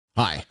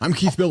Hi, I'm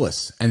Keith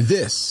Billis, and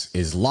this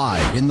is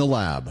Live in the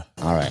Lab.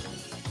 All right.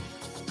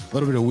 A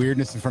little bit of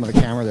weirdness in front of the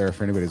camera there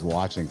for anybody who's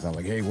watching. So I'm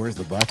like, hey, where's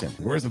the button?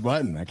 Where's the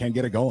button? I can't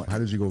get it going. How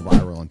did you go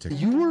viral on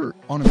TikTok? You were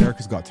on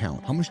America's Got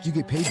Talent. How much do you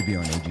get paid to be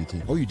on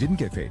AGT? Oh, you didn't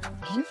get paid.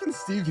 Keith and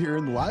Steve here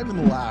in Live in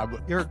the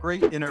Lab. You're a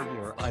great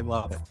interviewer. I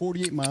love it.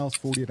 48 miles,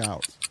 48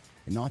 hours.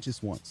 And not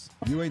just once.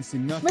 You ain't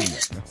seen nothing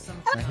yet.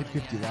 I hit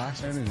 50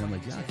 last year, and I'm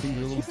like, yeah, things are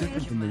a little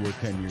different than they were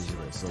 10 years ago.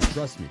 So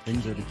trust me,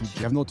 things are to keep.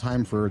 You have no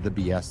time for the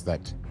BS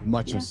that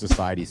much of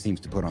society seems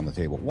to put on the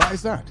table. Why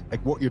is that?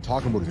 Like, what you're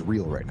talking about is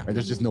real right now.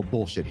 There's just no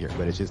bullshit here,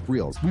 but it's just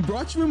real. We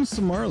brought you in with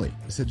some Marley.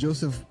 I said,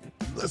 Joseph,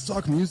 let's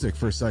talk music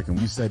for a second.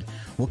 You said,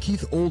 well,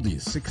 Keith,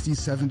 oldies, 60s,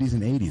 70s,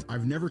 and 80s.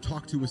 I've never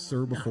talked to a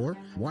sir before.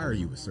 Why are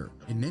you a sir?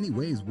 In many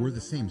ways, we're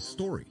the same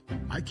story.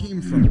 I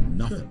came from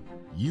nothing.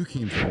 You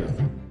came from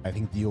nothing. I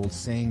think the old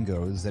saying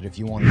goes that if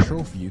you want a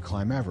trophy, you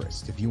climb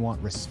Everest. If you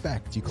want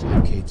respect, you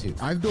climb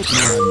K2. I've built an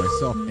online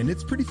myself, and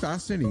it's pretty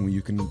fascinating when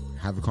you can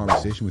have a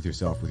conversation with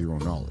yourself with your own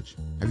knowledge.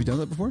 Have you done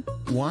that before?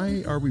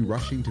 Why are we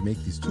rushing to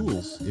make these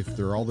tools if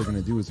they're all they're going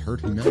to do is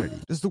hurt humanity?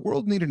 Does the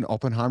world need an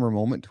Oppenheimer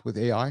moment with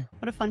AI?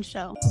 What a fun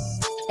show.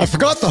 I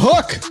forgot the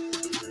hook.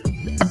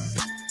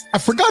 I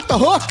forgot the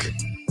hook.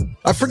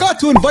 I forgot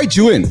to invite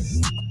you in.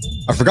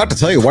 I forgot to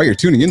tell you why you're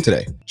tuning in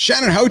today.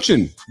 Shannon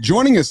Houchin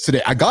joining us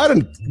today.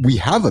 We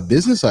have a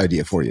business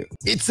idea for you.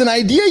 It's an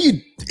idea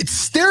it's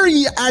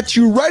staring at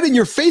you right in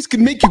your face,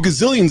 can make you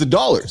gazillions of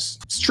dollars.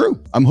 It's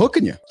true. I'm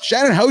hooking you.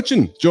 Shannon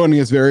Houchin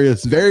joining us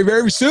very,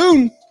 very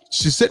soon.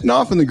 She's sitting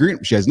off in the green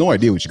room. She has no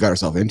idea what she got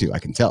herself into. I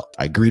can tell.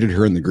 I greeted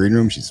her in the green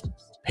room. She's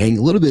paying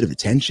a little bit of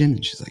attention,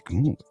 and she's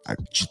like,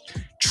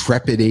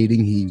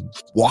 trepidating,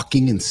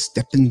 walking and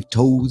stepping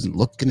toes and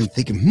looking and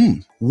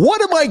thinking,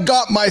 what have I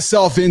got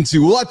myself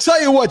into? Well, I'll tell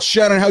you what,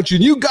 Shannon Houchin,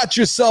 you got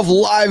yourself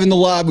live in the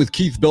lab with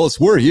Keith Billis.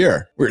 We're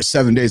here. We're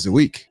 7 days a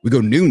week. We go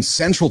noon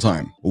Central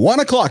Time, 1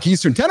 o'clock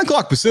Eastern, 10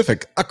 o'clock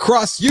Pacific,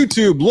 across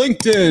YouTube,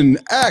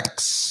 LinkedIn,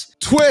 X,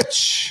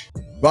 Twitch,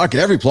 fucking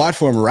every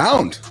platform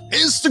around.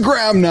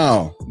 Instagram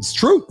now. It's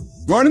true.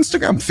 We're on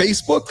Instagram,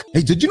 Facebook.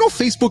 Hey, did you know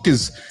Facebook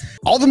is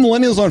all the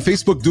millennials on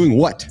Facebook doing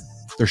what?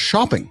 They're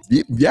shopping.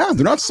 Yeah,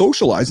 they're not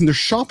socializing, they're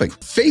shopping.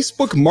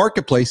 Facebook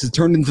Marketplace has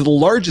turned into the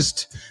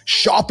largest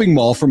shopping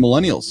mall for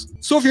millennials.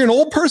 So if you're an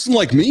old person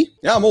like me,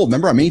 yeah, I'm old.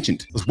 Remember, I'm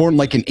ancient. I was born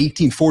like in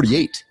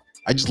 1848.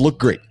 I just look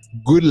great.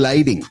 Good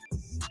lighting.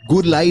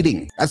 Good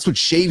lighting. That's what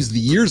shaves the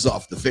years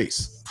off the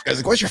face. Guys,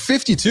 like, what, you're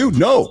 52?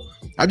 No,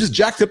 I just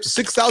jacked up to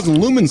 6,000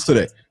 lumens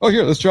today. Oh,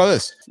 here, let's try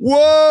this.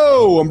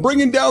 Whoa, I'm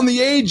bringing down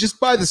the age just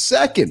by the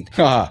second.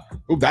 Oh,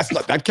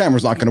 that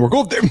camera's not gonna work.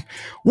 Oh, damn.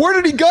 Where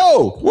did he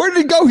go? Where did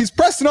he go? He's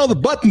pressing all the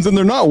buttons and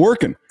they're not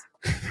working.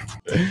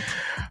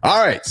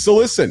 All right, so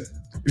listen,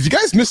 if you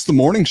guys missed the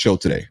morning show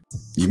today,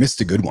 you missed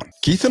a good one.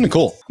 Keith and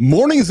Nicole,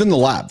 mornings in the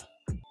lab.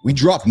 We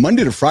drop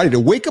Monday to Friday to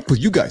wake up with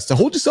you guys, to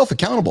hold yourself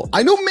accountable.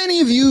 I know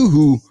many of you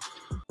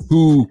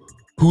who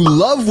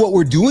love what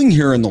we're doing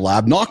here in the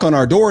lab, knock on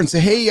our door and say,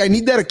 hey, I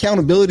need that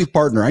accountability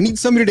partner. I need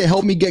somebody to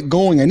help me get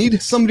going. I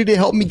need somebody to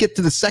help me get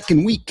to the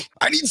second week.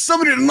 I need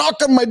somebody to knock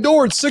on my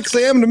door at 6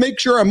 a.m. to make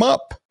sure I'm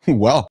up.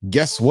 Well,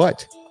 guess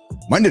what?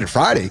 Monday to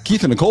Friday,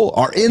 Keith and Nicole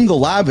are in the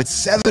lab at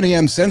 7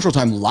 a.m. Central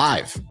Time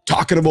live,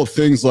 talking about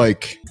things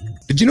like,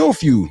 did you know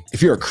if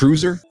you're a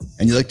cruiser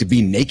and you like to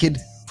be naked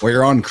while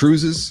you're on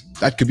cruises,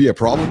 that could be a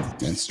problem?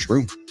 That's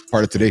true.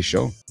 Part of today's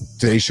show.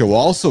 Today's show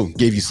also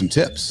gave you some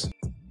tips.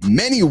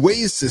 Many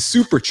ways to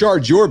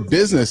supercharge your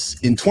business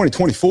in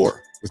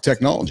 2024 with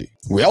technology.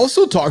 We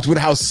also talked about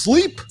how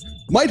sleep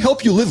might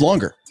help you live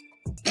longer.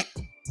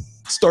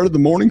 Started the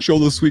morning show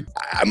this week.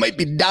 I might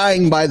be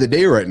dying by the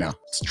day right now.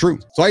 It's true.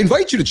 So I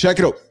invite you to check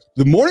it out.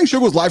 The morning show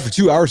goes live for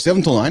 2 hours,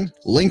 7 till 9,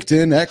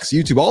 LinkedIn, X,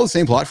 YouTube, all the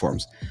same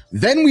platforms.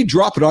 Then we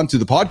drop it onto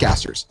the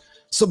podcasters.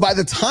 So by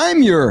the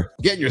time you're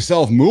getting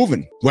yourself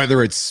moving,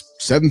 whether it's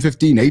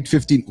 7:15,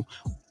 8:15,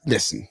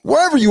 listen,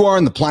 wherever you are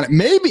on the planet,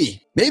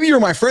 maybe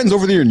you're my friends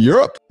over there in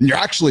Europe and you're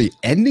actually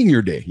ending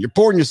your day. You're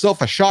pouring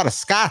yourself a shot of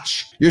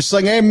scotch. You're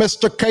saying, hey,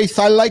 Mr. Keith,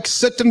 I like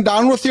sitting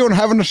down with you and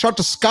having a shot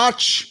of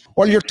scotch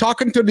while you're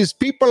talking to these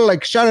people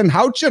like Shannon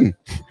Houchin.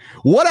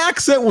 What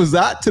accent was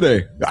that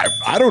today?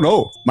 I don't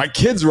know. My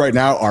kids right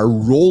now are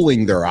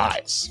rolling their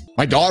eyes.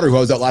 My daughter, who I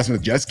was at last night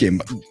at the Jets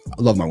game,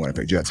 I love my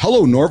Winnipeg Jets.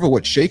 Hello, Norva,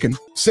 what's shaking?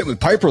 Sitting with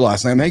Piper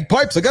last night. I'm like,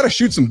 Pipes, I got to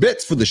shoot some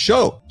bits for the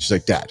show. She's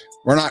like, Dad,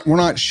 we're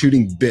not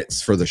shooting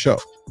bits for the show.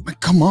 I'm like,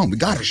 come on, we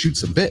got to shoot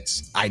some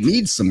bits. I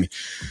need some.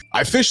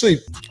 I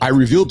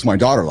revealed to my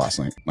daughter last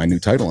night my new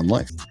title in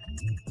life.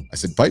 I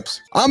said, Pipes,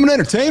 I'm an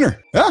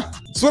entertainer. Yeah,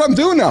 that's what I'm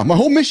doing now. My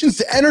whole mission is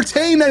to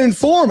entertain and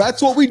inform.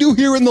 That's what we do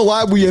here in the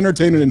lab. We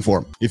entertain and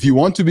inform. If you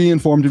want to be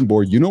informed and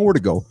bored, you know where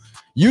to go.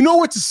 You know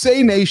what to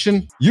say,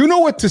 nation. You know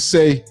what to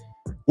say.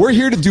 We're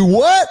here to do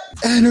what?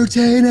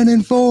 Entertain and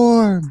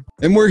inform.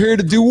 And we're here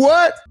to do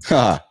what?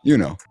 You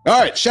know. All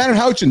right, Shannon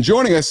Houchin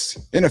joining us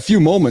in a few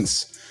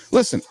moments.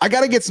 Listen, I got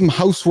to get some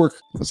house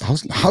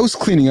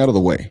cleaning out of the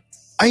way.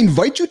 I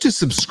invite you to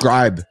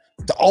subscribe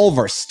to all of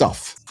our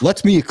stuff.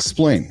 Let me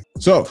explain.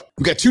 So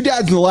we got Two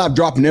Dads in the Lab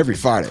dropping every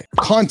Friday.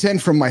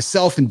 Content from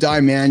myself and Di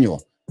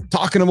Manuel.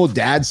 talking about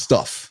dad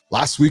stuff.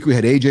 Last week we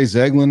had AJ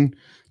Zeglin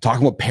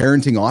talking about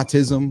parenting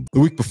autism. The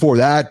week before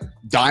that,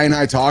 Di and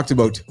I talked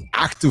about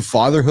active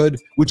fatherhood,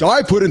 which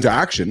I put into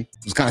action. I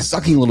was kind of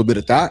sucking a little bit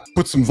at that,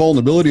 put some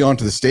vulnerability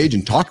onto the stage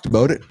and talked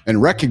about it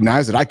and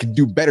recognized that I could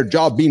do a better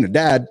job being a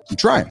dad. I'm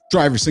trying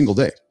every single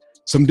day.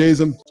 Some days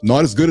I'm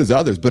not as good as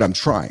others, but I'm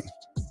trying.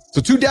 So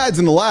 2 dads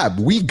in the lab,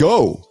 we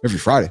go every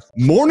Friday.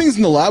 Mornings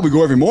in the lab, we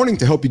go every morning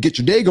to help you get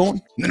your day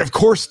going. And then of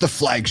course, the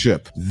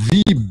flagship,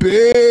 the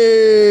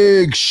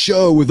big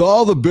show with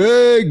all the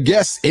big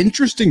guests,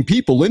 interesting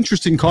people,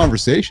 interesting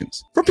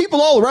conversations from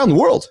people all around the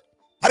world.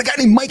 I had a guy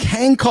named Mike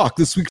Hancock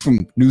this week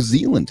from New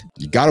Zealand.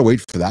 You got to wait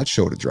for that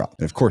show to drop.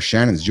 And of course,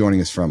 Shannon's joining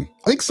us from,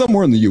 I think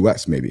somewhere in the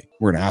US, maybe.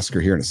 We're going to ask her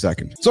here in a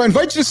second. So I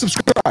invite you to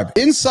subscribe.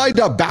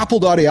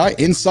 Inside.bapple.ai,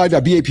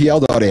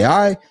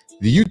 inside.bapl.ai.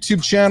 The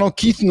YouTube channel,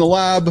 Keith in the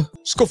Lab.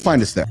 Just go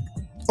find us there.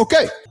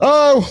 Okay,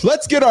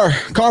 let's get our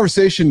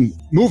conversation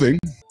moving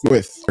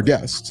with our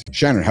guest,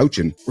 Shannon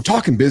Houchin. We're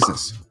talking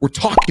business. We're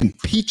talking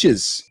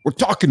peaches. We're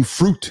talking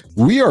fruit.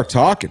 We're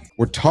talking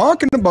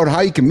about how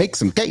you can make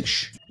some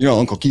cash. You know,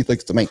 Uncle Keith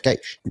likes to make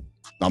cash.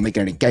 Not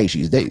making any cash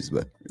these days,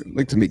 but I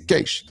like to make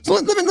cash. So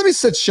let me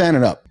set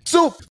Shannon up.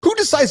 So who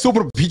decides to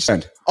open up a peach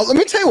stand? Let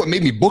me tell you what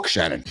made me book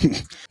Shannon.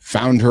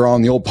 Found her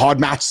on the old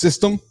Podmatch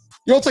system.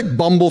 You know, it's like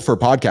Bumble for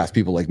podcast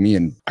people like me,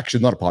 and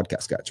actually not a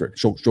podcast guy, it's right,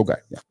 show guy.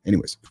 Yeah.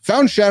 Anyways,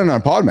 found Shannon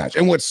on Podmatch,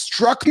 and what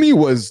struck me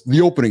was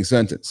the opening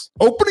sentence.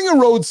 Opening a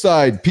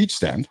roadside peach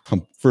stand.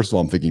 First of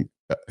all, I'm thinking,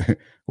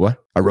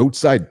 what? A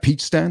roadside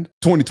peach stand?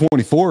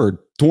 2024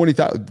 or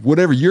 20,000,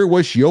 whatever year it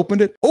was she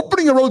opened it.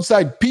 Opening a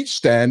roadside peach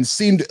stand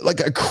seemed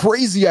like a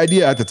crazy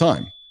idea at the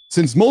time,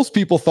 since most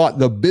people thought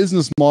the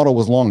business model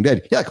was long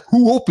dead. Yeah, like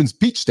who opens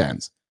peach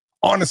stands?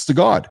 Honest to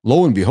God,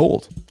 lo and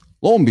behold,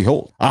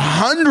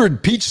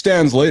 100 peach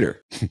stands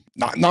later,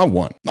 not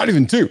one, not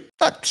even 2.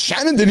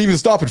 Shannon didn't even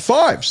stop at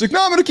 5. She's like,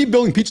 no, I'm going to keep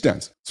building peach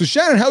stands. So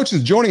Shannon Houchin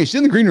is joining us. She's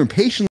in the green room,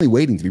 patiently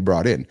waiting to be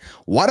brought in.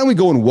 Why don't we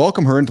go and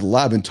welcome her into the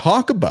lab and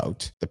talk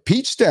about the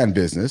peach stand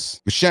business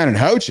with Shannon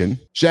Houchin.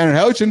 Shannon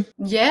Houchin.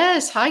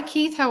 Yes. Hi,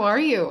 Keith. How are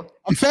you?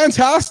 I'm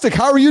fantastic.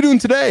 How are you doing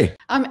today?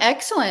 I'm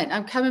excellent.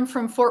 I'm coming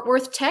from Fort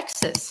Worth,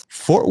 Texas.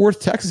 Fort Worth,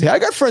 Texas. Yeah, I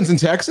got friends in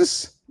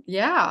Texas.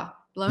 Yeah.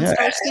 Lone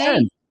Star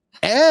State.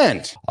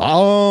 And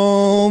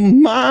all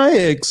my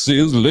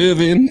exes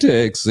live in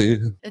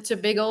Texas. It's a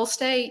big old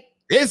state.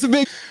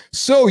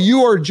 So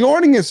you are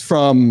joining us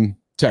from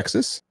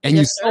Texas, and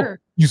yes,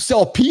 you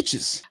sell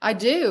peaches. I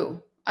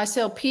do. I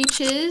sell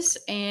peaches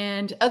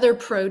and other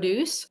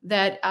produce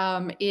that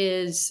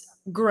is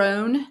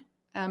grown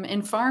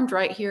and farmed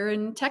right here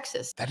in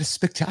Texas. That is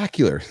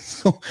spectacular.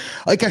 So,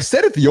 like I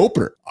said at the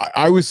opener,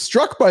 I was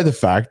struck by the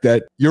fact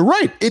that you're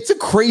right. It's a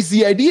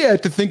crazy idea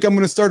to think I'm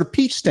going to start a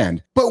peach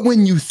stand. But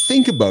when you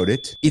think about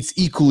it, it's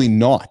equally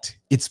not.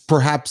 It's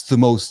perhaps the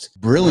most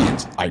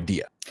brilliant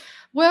idea.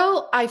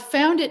 Well, I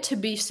found it to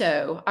be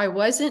so. I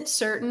wasn't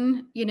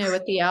certain,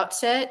 at the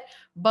outset.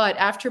 But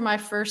after my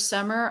first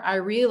summer, I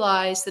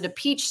realized that a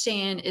peach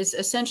stand is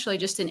essentially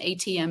just an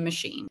ATM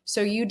machine.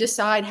 So you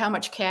decide how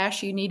much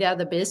cash you need out of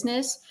the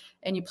business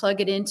and you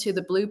plug it into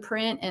the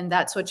blueprint, and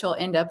that's what you'll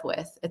end up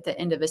with at the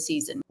end of a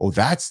season. Oh,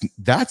 that's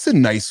a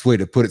nice way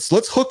to put it. So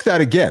let's hook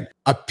that again.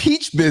 A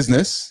peach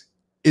business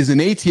is an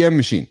ATM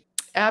machine.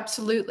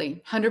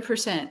 Absolutely.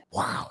 100%.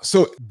 Wow.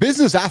 So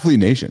Business Athlete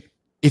Nation,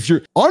 if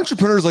you're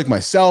entrepreneurs like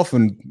myself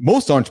and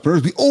most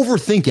entrepreneurs, we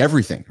overthink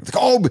everything. It's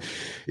like,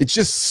 it's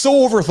just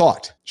so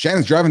overthought.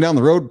 Shannon's driving down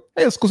the road.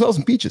 Hey, let's go sell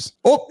some peaches.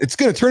 Oh, it's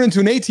going to turn into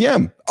an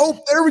ATM. Oh,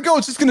 there we go.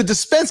 It's just going to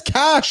dispense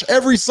cash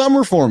every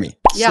summer for me.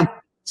 Yeah.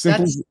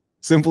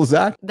 Simple as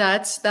that.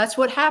 That's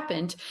what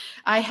happened.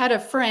 I had a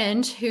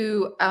friend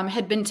who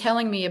had been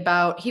telling me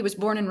about, he was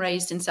born and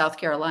raised in South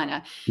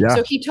Carolina. Yeah.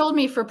 So he told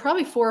me for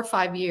probably 4 or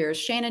 5 years,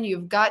 Shannon,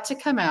 you've got to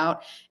come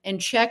out and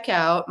check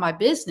out my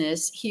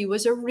business. He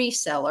was a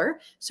reseller.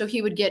 So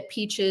he would get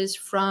peaches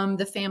from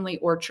the family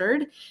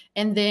orchard,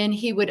 and then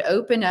he would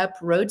open up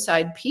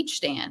roadside peach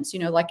stands,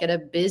 like at a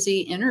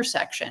busy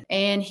intersection.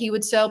 And he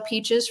would sell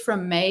peaches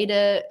from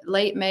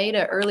late May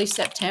to early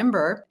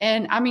September.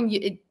 And I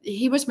mean,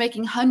 he was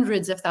making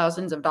hundreds of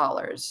thousands of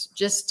dollars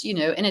just,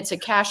 and it's a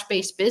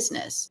cash-based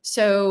business.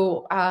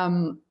 So,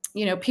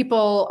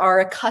 people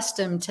are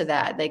accustomed to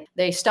that.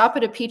 They stop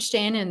at a peach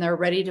stand and they're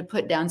ready to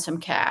put down some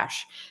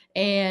cash.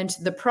 And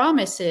the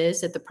promise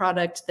is that the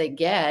product they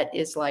get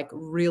is like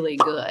really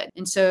good.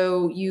 And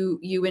so you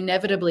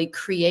inevitably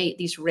create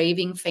these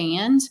raving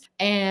fans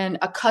and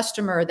a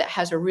customer that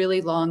has a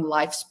really long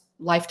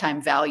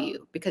lifetime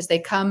value because they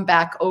come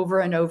back over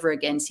and over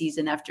again,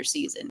 season after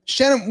season.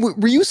 Shannon,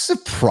 were you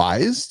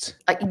surprised?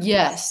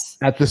 Yes.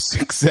 At the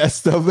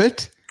success of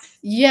it?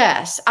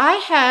 Yes, I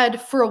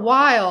had for a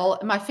while,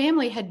 my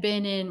family had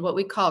been in what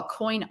we call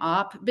coin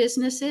op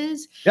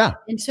businesses. Yeah.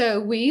 And so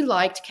we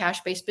liked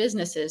cash-based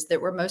businesses that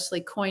were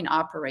mostly coin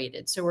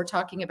operated. So we're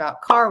talking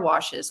about car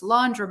washes,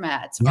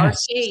 laundromats,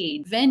 yes,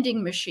 arcade,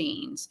 vending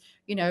machines,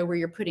 where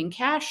you're putting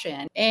cash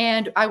in.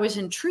 And I was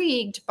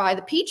intrigued by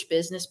the peach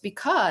business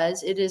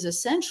because it is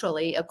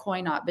essentially a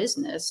coin-op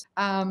business.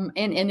 And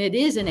it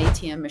is an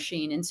ATM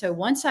machine. And so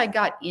once I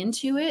got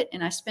into it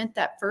and I spent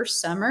that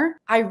first summer,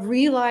 I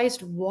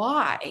realized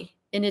why.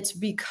 And it's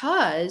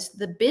because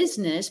the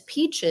business,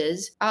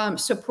 Peaches,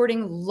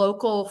 supporting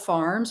local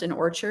farms and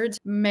orchards,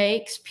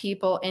 makes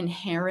people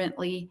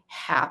inherently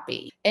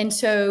happy. And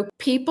so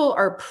people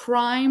are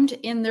primed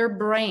in their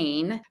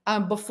brain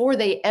before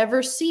they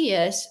ever see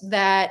us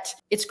that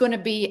it's going to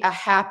be a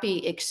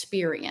happy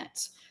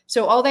experience.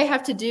 So all they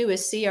have to do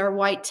is see our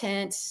white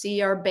tents,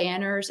 see our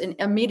banners, and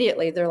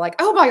immediately they're like,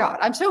 oh my God,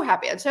 I'm so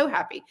happy. I'm so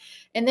happy.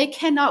 And they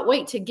cannot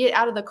wait to get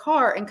out of the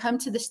car and come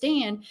to the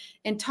stand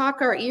and talk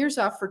our ears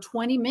off for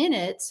 20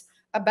 minutes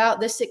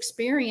about this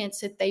experience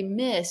that they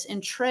miss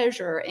and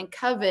treasure and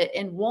covet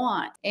and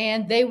want.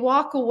 And they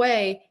walk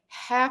away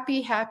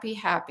happy, happy,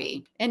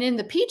 happy. And in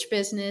the peach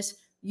business,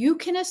 you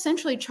can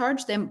essentially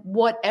charge them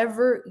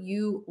whatever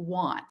you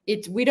want.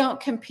 We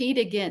don't compete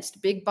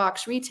against big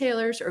box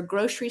retailers or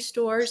grocery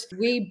stores.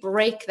 We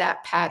break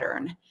that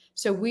pattern.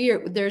 So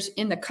there's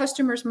in the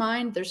customer's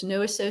mind, there's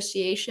no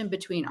association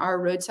between our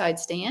roadside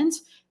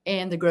stands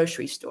and the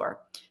grocery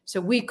store.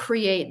 So we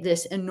create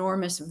this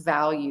enormous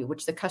value,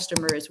 which the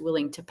customer is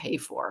willing to pay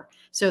for.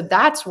 So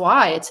that's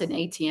why it's an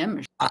ATM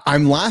machine.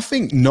 I'm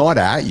laughing not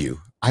at you.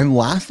 I'm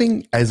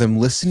laughing as I'm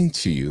listening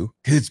to you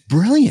because it's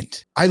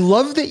brilliant. I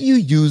love that you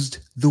used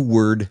the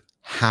word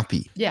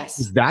happy.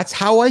 Yes. That's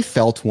how I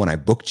felt when I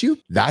booked you.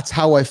 That's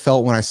how I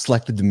felt when I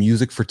selected the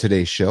music for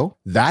today's show.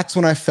 That's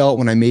when I felt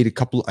when I made a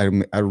couple,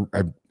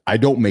 I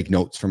don't make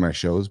notes for my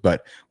shows,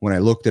 but when I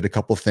looked at a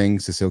couple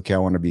things to say, okay, I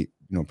want to be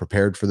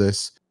prepared for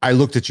this. I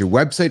looked at your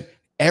website.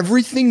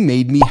 Everything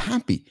made me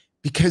happy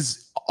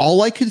because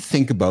all I could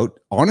think about,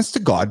 honest to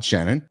God,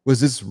 Shannon,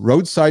 was this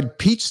roadside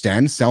peach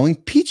stand selling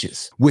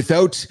peaches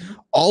without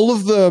all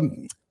of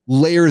the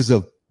layers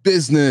of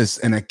business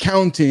and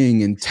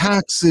accounting and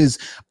taxes.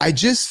 I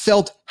just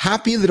felt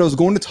happy that I was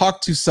going to talk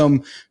to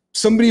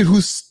somebody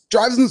who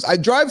I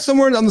drive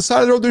somewhere on the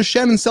side of the road, there's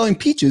Shannon selling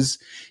peaches,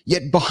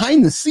 yet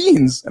behind the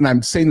scenes, and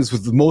I'm saying this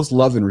with the most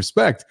love and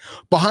respect,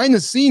 behind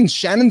the scenes,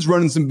 Shannon's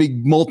running some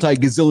big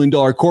multi-gazillion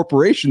dollar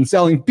corporation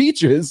selling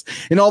peaches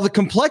and all the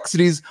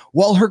complexities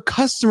while her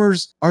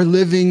customers are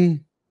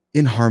living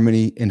in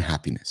harmony and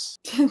happiness.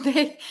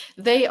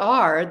 They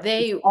are.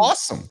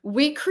 Awesome.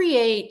 We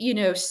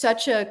create,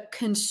 such a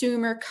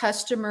consumer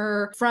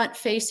customer front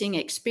facing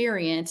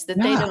experience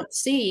that they don't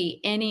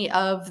see any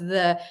of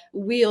the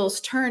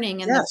wheels turning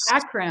in the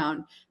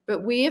background.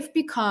 But we have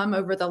become,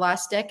 over the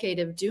last decade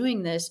of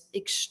doing this,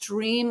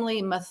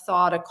 extremely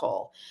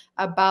methodical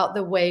about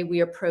the way we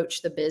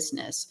approach the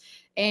business.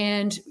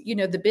 And,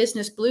 the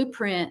business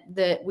blueprint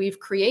that we've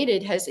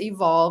created has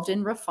evolved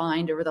and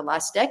refined over the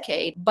last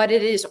decade, but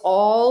it is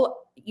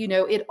all,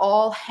 it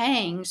all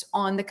hangs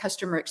on the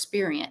customer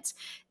experience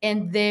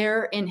and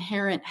their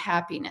inherent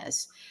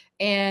happiness.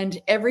 And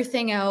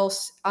everything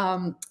else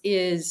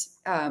is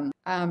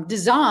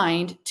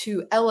designed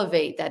to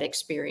elevate that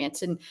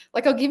experience. And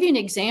I'll give you an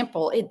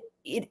example.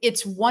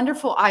 It's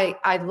wonderful.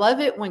 I love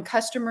it when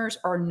customers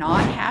are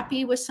not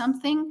happy with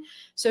something.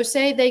 So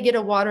say they get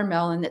a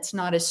watermelon that's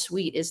not as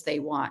sweet as they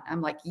want. I'm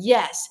like,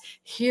 yes,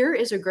 here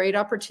is a great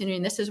opportunity.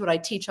 And this is what I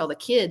teach all the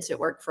kids that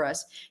work for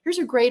us. Here's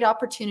a great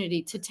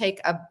opportunity to take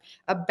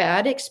a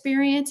bad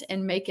experience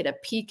and make it a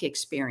peak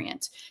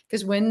experience.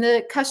 Because when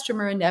the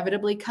customer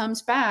inevitably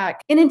comes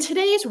back, and in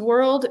today's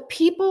world,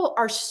 people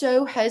are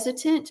so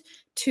hesitant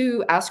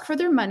to ask for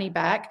their money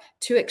back,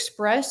 to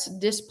express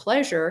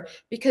displeasure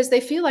because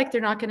they feel like they're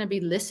not going to be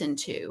listened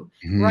to,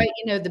 right?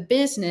 The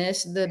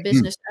business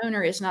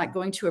owner is not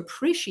going to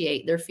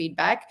appreciate their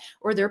feedback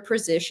or their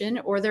position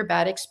or their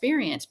bad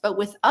experience. But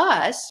with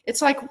us,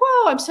 it's like,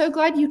 whoa, I'm so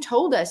glad you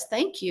told us.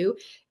 Thank you.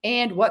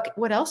 And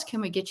what else can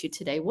we get you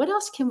today? What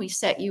else can we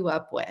set you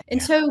up with?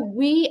 And so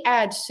we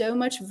add so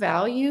much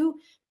value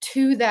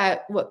to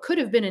that, what could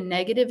have been a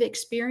negative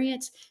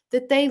experience,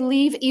 that they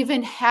leave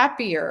even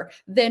happier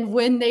than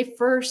when they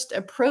first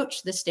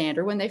approached the stand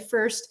or when they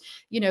first,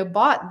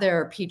 bought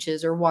their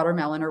peaches or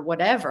watermelon or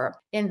whatever.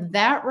 And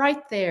that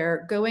right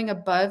there, going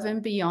above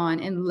and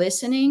beyond and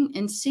listening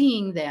and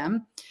seeing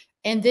them,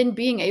 and then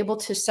being able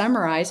to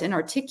summarize and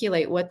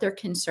articulate what their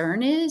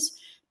concern is,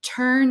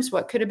 turns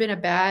what could have been a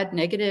bad,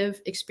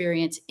 negative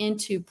experience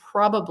into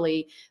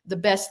probably the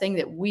best thing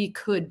that we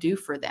could do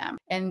for them.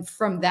 And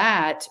from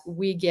that,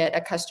 we get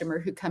a customer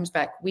who comes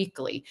back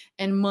weekly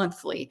and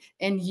monthly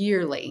and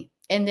yearly.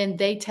 And then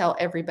they tell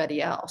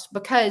everybody else,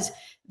 because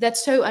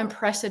that's so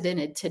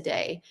unprecedented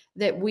today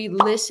that we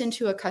listen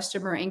to a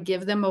customer and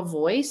give them a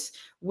voice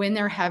when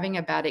they're having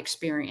a bad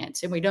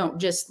experience. And we don't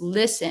just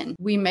listen,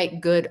 we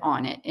make good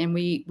on it. And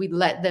we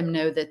let them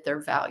know that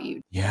they're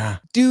valued. Yeah.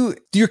 Do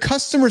your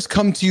customers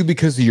come to you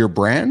because of your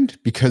brand,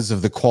 because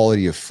of the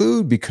quality of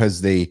food,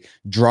 because they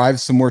drive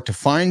somewhere to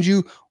find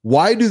you?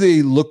 Why do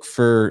they look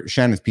for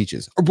Shannon's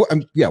Peaches? Or,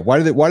 why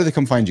do they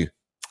come find you?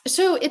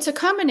 So it's a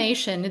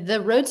combination. The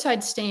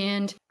roadside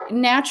stand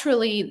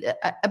naturally,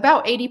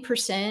 about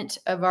 80%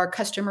 of our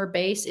customer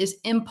base is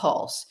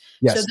impulse.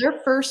 Yes. So they're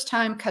first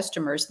time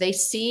customers. They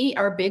see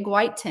our big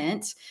white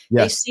tents.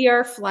 They Yes. see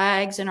our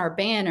flags and our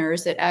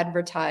banners that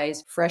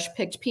advertise fresh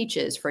picked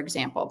peaches, for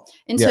example.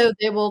 And Yeah. so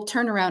they will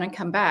turn around and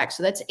come back.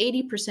 So that's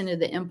 80% of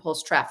the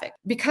impulse traffic,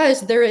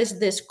 because there is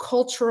this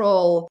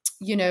cultural,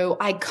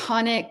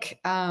 iconic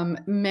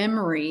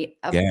memory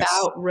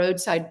about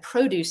roadside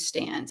produce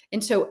stands.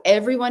 And so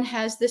everyone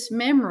has this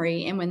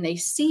memory. And when they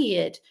see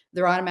it,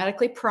 they're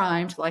automatically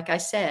primed, like I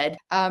said,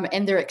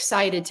 and they're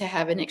excited to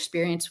have an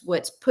experience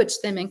which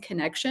puts them in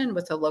connection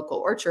with a local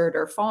orchard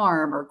or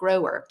farm or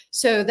grower.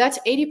 So that's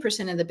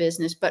 80% of the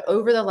business. But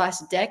over the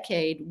last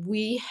decade,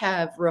 we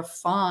have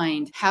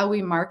refined how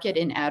we market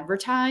and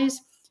advertise.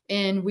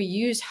 And we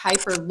use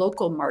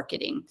hyper-local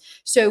marketing.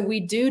 So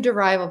we do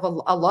derive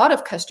a lot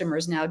of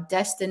customers now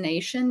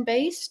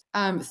destination-based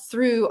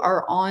through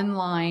our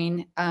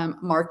online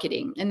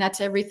marketing. And that's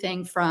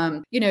everything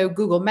from,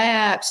 Google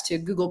Maps to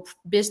Google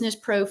business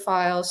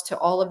profiles to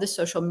all of the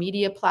social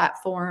media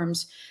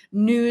platforms,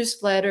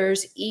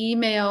 newsletters,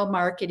 email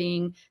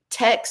marketing,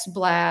 text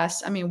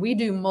blasts. I mean, we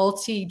do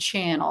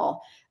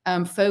multi-channel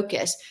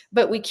focus,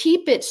 but we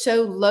keep it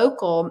so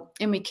local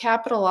and we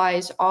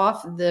capitalize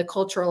off the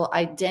cultural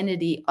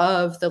identity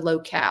of the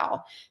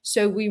locale.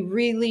 So we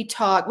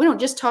don't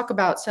just talk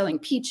about selling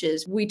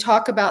peaches. We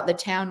talk about the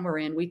town we're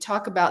in. We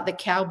talk about the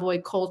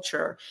cowboy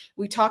culture.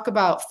 We talk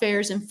about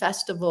fairs and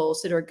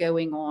festivals that are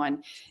going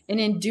on.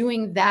 And in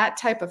doing that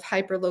type of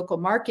hyper-local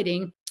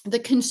marketing, the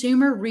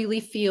consumer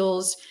really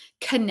feels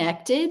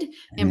connected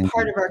and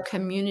part of our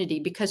community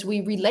because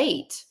we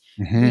relate.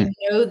 We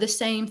know the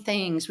same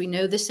things. We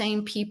know the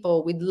same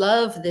people. We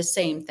love the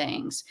same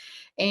things.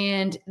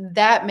 And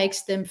that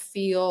makes them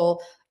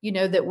feel,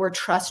 that we're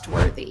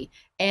trustworthy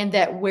and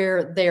that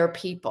we're their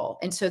people.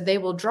 And so they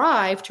will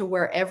drive to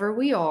wherever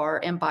we are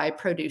and buy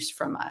produce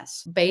from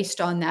us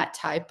based on that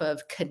type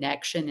of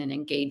connection and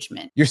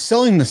engagement. You're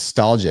selling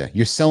nostalgia.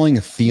 You're selling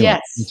a feeling.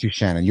 Yes.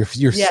 Shannon.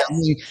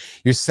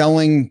 You're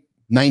selling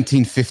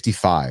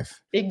 1955.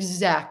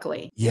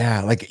 Exactly.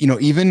 Yeah. Like,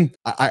 even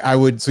I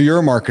would, so you're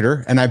a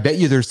marketer, and I bet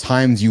you there's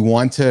times you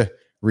want to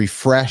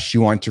refresh, you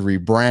want to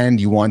rebrand,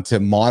 you want to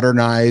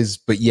modernize,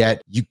 but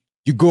yet you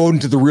go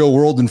into the real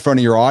world in front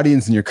of your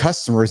audience and your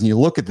customers and you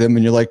look at them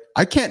and you're like,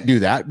 I can't do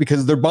that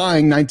because they're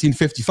buying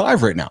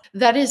 1955 right now.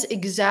 That is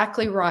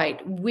exactly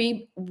right.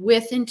 We,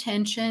 with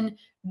intention,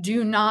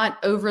 do not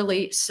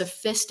overly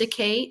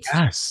sophisticate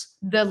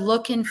the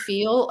look and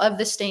feel of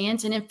the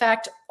stands. And in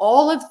fact,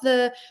 all of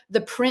the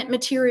print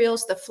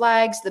materials, the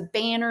flags, the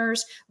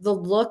banners, the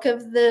look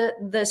of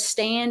the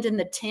stand and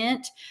the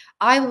tent,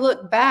 I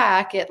look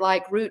back at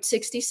like Route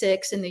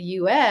 66 in the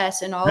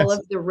US and all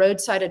of the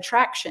roadside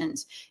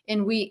attractions,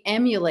 and we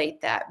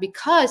emulate that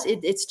because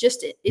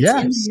it's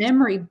in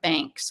memory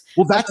banks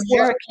of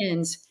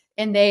Americans.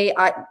 And they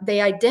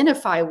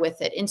identify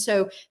with it. And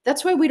so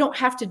that's why we don't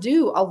have to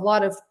do a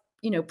lot of,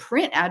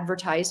 print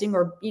advertising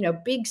or,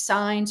 big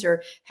signs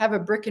or have a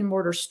brick and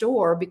mortar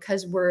store,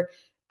 because we're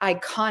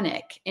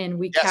iconic and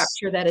we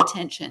capture that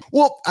attention.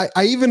 Well,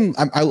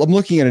 I'm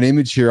looking at an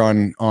image here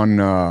on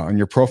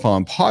your profile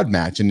on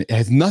Podmatch, and it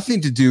has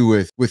nothing to do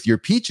with your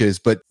peaches,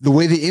 but the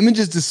way the image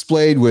is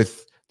displayed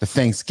with the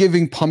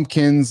Thanksgiving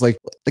pumpkins, like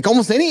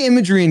almost any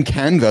imagery in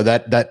Canva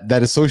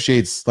that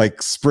associates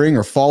like spring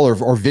or fall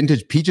or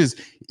vintage peaches,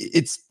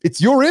 it's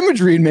your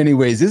imagery in many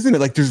ways, isn't it?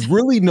 Like there's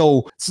really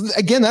no. So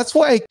again, that's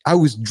why I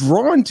was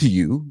drawn to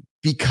you,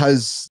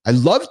 because I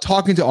love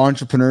talking to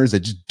entrepreneurs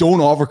that just don't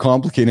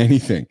overcomplicate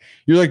anything.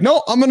 You're like,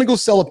 no, I'm going to go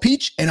sell a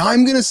peach, and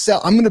I'm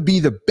going to be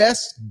the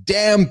best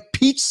damn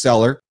peach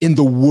seller in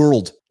the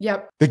world.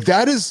 Yep. Like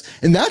that's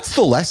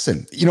the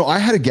lesson. I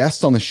had a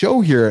guest on the show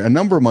here a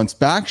number of months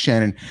back,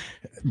 Shannon,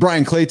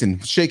 Brian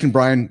Clayton, Shaken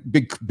Brian,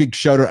 big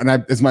shout out. And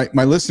as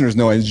my listeners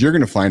know, as you're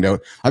going to find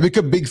out, I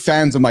become big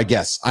fans of my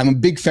guests. I'm a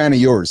big fan of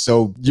yours.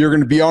 So you're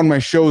going to be on my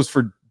shows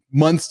for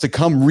months to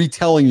come,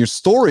 retelling your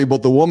story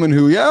about the woman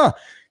who,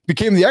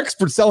 became the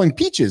expert selling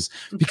peaches,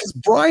 because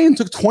Brian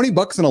took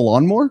 $20 in a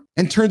lawnmower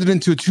and turned it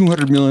into a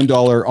 $200 million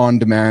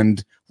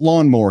on-demand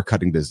lawnmower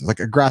cutting business, like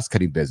a grass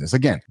cutting business.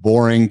 Again,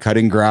 boring,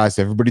 cutting grass.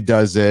 Everybody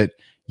does it.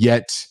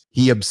 Yet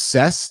he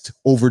obsessed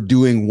over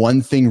doing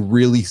one thing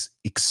really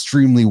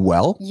extremely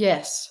well.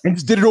 Yes. And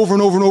just did it over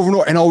and over and over and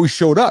over and always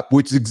showed up,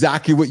 which is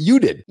exactly what you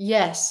did.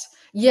 Yes.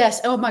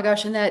 Yes. Oh my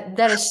gosh. And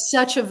that is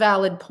such a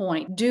valid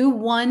point. Do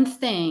one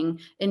thing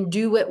and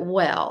do it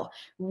well.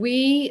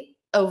 We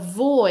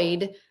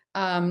avoid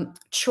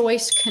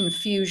choice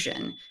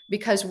confusion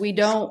because we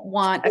don't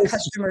want a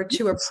customer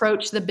to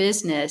approach the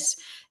business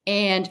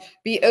and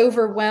be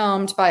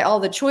overwhelmed by all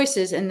the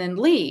choices and then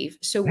leave.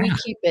 So we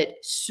keep it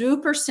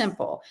super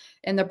simple.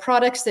 And the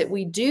products that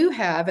we do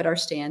have at our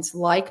stands,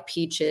 like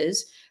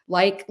peaches,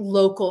 like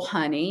local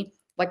honey,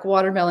 like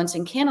watermelons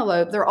and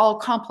cantaloupe, they're all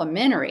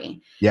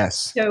complementary.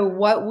 Yes. So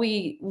what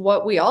we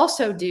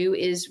also do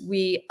is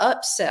we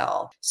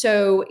upsell.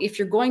 So if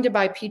you're going to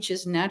buy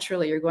peaches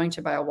naturally, you're going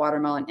to buy a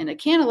watermelon and a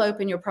cantaloupe,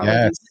 and you'll probably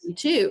do honey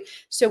too.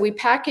 So we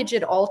package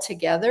it all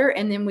together,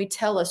 and then we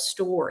tell a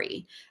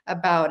story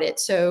about it.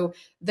 So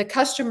the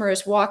customer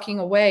is walking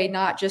away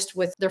not just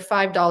with their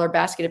 $5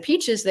 basket of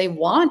peaches they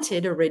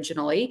wanted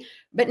originally,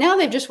 but now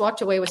they've just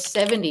walked away with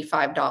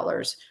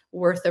 $75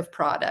 worth of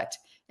product.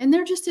 And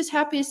they're just as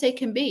happy as they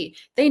can be.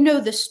 They know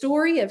the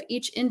story of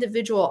each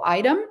individual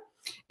item,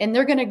 and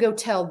they're going to go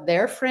tell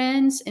their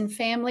friends and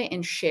family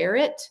and share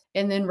it,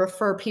 and then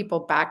refer people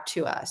back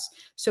to us.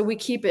 So we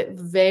keep it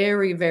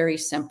very, very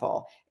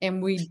simple,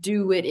 and we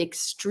do it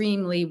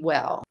extremely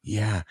well.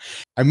 Yeah.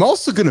 I'm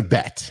also going to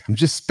bet, I'm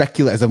just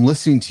speculating as I'm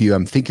listening to you,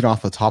 I'm thinking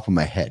off the top of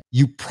my head.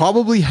 You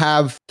probably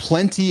have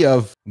plenty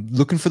of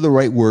looking for the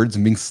right words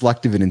and being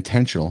selective and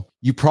intentional.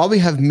 You probably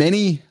have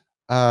many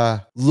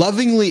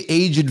lovingly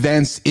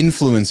age-advanced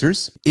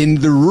influencers in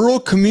the rural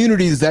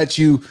communities that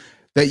you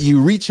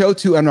reach out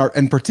to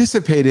and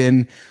participate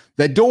in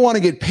that don't want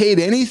to get paid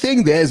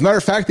anything. As a matter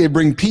of fact, they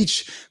bring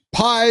peach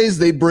pies,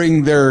 they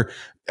bring their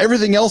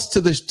everything else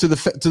to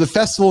the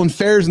festival and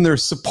fairs, and they're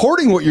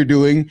supporting what you're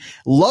doing,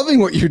 loving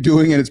what you're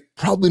doing, and it's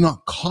probably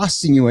not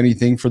costing you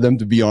anything for them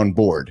to be on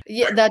board.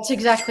 Yeah, that's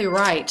exactly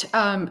right.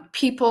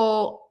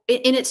 People.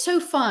 And it's so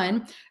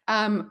fun.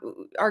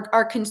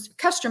 Our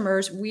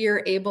customers,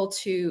 we're able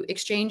to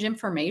exchange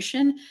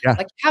information. Yeah.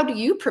 Like, how do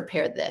you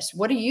prepare this?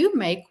 What do you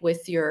make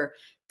with your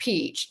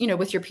peach?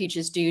 With your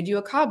peaches? Do you do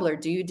a cobbler?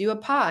 Do you do a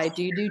pie?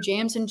 Do you do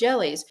jams and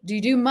jellies? Do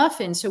you do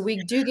muffins? So we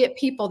do get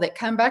people that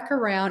come back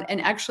around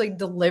and actually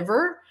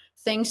deliver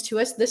things to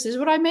us. This is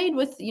what I made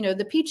with,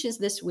 the peaches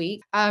this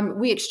week.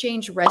 We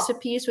exchange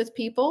recipes with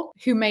people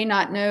who may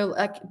not know,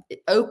 like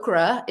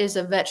okra is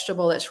a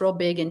vegetable that's real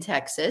big in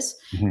Texas.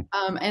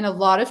 Mm-hmm. And a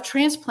lot of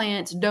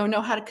transplants don't know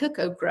how to cook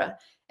okra.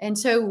 And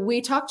so we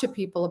talk to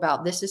people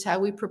about, this is how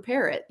we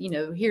prepare it.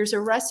 Here's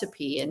a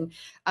recipe, and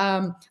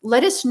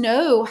let us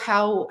know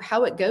how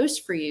it goes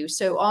for you.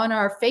 So on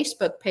our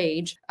Facebook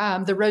page,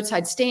 the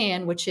Roadside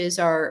Stand, which is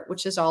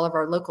all of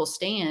our local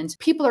stands,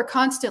 people are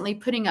constantly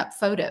putting up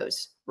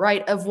photos,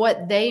 right, of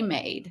what they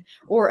made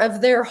or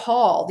of their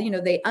haul.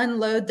 They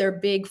unload their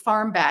big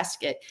farm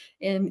basket,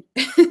 and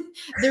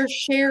they're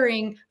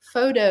sharing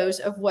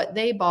photos of what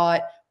they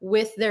bought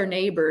with their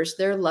neighbors,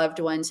 their loved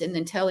ones, and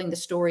then telling the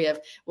story of,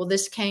 well,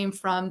 this came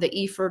from the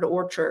Eford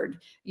Orchard,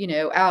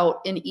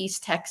 out in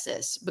East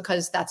Texas,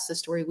 because that's the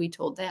story we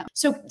told them.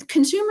 So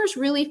consumers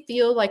really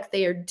feel like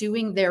they are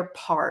doing their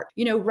part,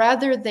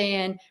 rather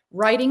than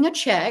writing a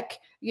check,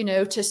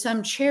 to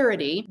some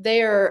charity.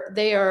 They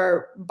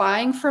are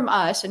buying from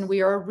us, and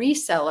we are a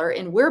reseller,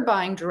 and we're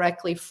buying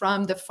directly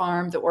from the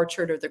farm, the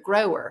orchard, or the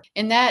grower.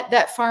 And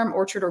that farm,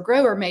 orchard, or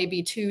grower may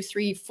be 2,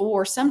 3,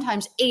 4,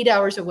 sometimes 8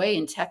 hours away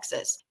in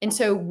Texas. And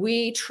so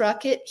we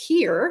truck it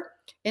here,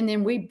 and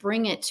then we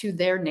bring it to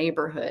their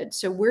neighborhood.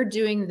 So we're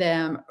doing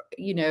them,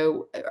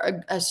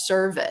 a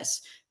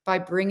service by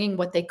bringing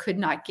what they could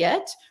not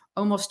get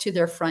almost to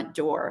their front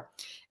door.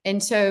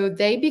 And so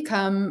they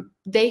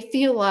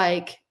feel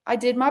like, I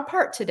did my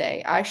part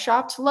today. I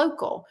shopped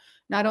local.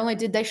 Not only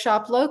did they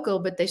shop local,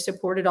 but they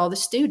supported all the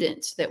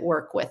students that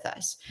work with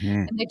us.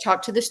 And they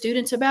talked to the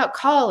students about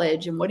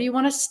college and what do you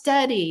want to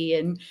study?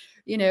 And,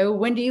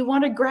 when do you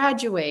want to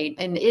graduate?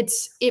 And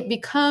it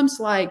becomes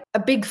like a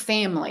big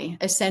family,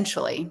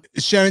 essentially.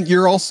 Shannon,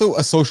 you're also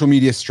a social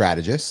media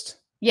strategist.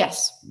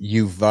 Yes.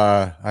 You've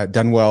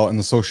done well in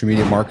the social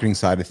media marketing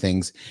side of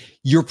things.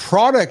 Your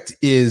product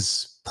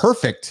is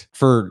perfect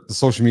for the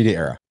social media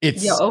era.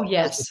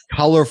 It's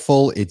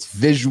colorful, it's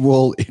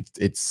visual,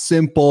 it's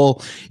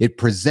simple, it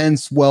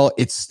presents well,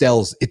 it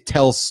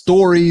tells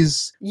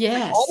stories.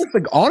 Yes.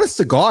 Honest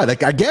to God,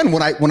 like, again,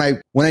 when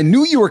I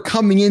knew you were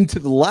coming into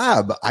the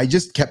lab, I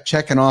just kept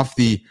checking off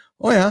the,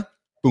 oh yeah,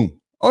 boom,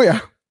 oh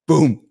yeah,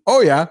 boom, oh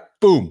yeah,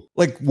 boom.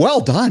 Like, well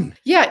done.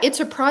 Yeah, it's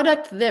a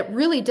product that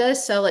really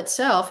does sell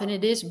itself, and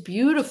it is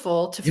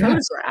beautiful to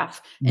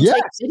photograph and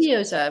take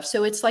videos of.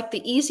 So it's like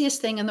the easiest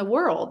thing in the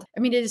world.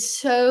 I mean, it is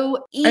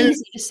so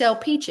easy to sell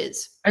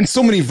peaches. And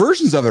so many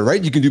versions of it,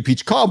 right? You can do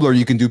peach cobbler,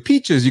 you can do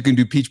peaches, you can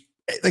do peach,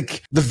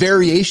 like the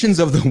variations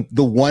of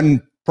the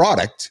one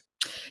product.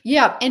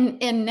 Yeah.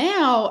 And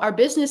now our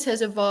business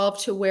has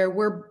evolved to where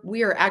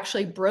we are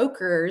actually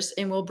brokers,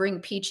 and we'll bring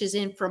peaches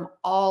in from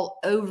all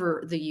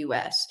over the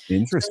US.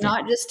 Interesting. So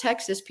not just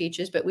Texas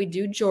peaches, but we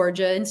do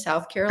Georgia and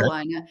South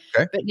Carolina.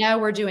 Okay. But now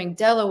we're doing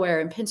Delaware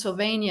and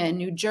Pennsylvania and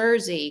New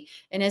Jersey.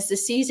 And as the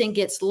season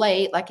gets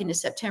late, like into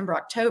September,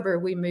 October,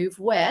 we move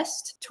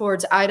west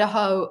towards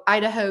Idaho,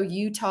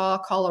 Utah,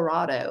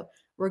 Colorado.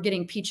 We're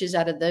getting peaches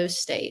out of those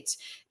states.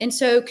 And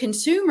so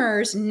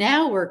consumers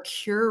now are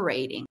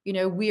curating,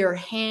 we are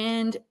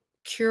hand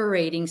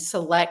curating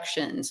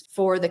selections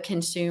for the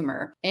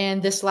consumer.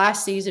 And this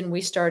last season,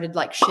 we started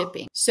like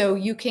shipping. So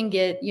you can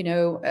get,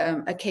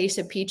 a case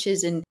of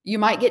peaches, and you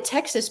might get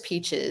Texas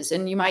peaches,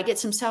 and you might get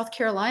some South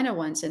Carolina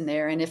ones in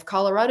there. And if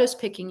Colorado's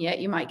picking yet,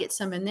 you might get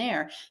some in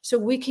there. So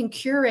we can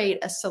curate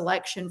a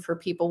selection for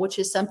people, which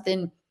is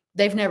something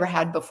they've never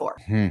had before.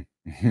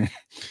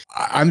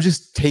 I'm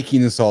just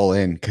taking this all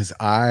in because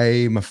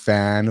I'm a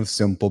fan of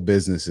simple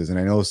businesses, and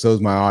I know so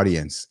is my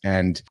audience.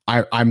 And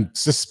I'm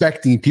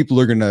suspecting people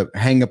are going to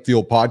hang up the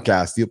old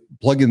podcast,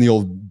 plug in the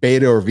old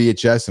beta or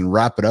VHS and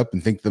wrap it up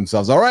and think to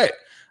themselves, all right,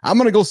 I'm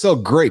going to go sell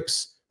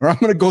grapes, or I'm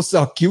going to go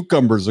sell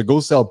cucumbers, or go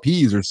sell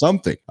peas or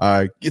something.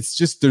 It's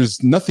just,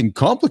 there's nothing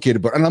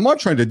complicated, and I'm not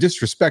trying to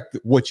disrespect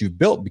what you've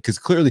built, because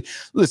clearly,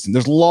 listen,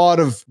 there's a lot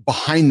of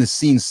behind the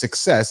scenes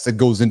success that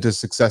goes into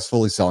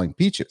successfully selling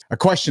peaches. A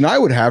question I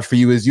would have for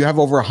you is, you have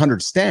over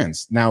 100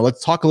 stands. Now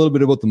let's talk a little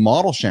bit about the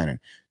model, Shannon.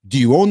 Do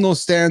you own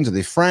those stands? Are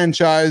they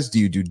franchised? Do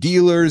you do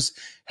dealers?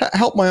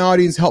 Help my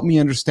audience, help me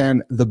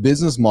understand the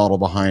business model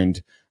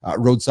behind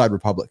Roadside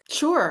Republic.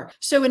 Sure.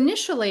 So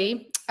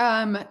initially,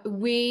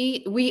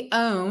 we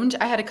owned,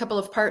 I had a couple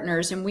of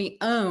partners, and we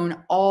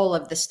own all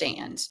of the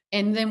stands.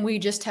 And then we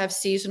just have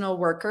seasonal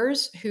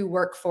workers who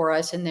work for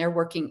us, and they're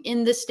working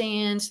in the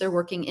stands, they're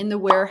working in the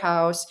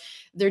warehouse,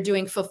 they're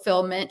doing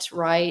fulfillment,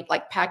 right?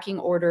 Like packing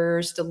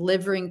orders,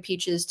 delivering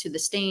peaches to the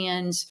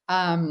stands,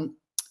 and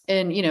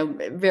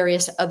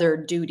various other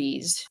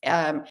duties.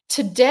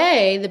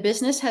 Today, the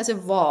business has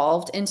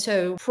evolved. And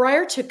so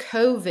prior to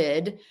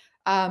COVID,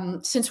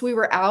 since we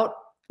were out,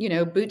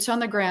 boots on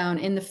the ground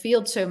in the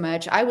field so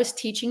much, I was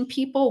teaching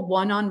people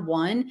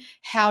one-on-one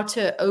how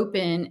to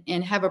open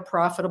and have a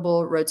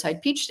profitable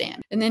roadside peach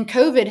stand. And then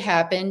COVID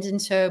happened.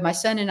 And so my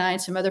son and I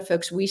and some other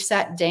folks, we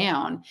sat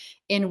down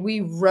and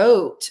we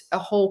wrote a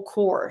whole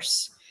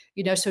course.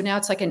 So now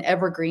it's like an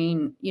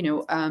evergreen,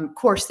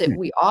 course that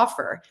we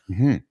offer.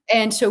 Mm-hmm.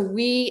 And so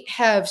we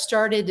have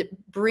started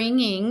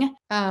bringing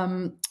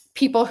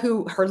people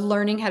who are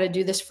learning how to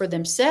do this for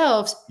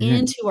themselves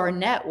into our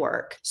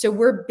network. So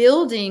we're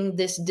building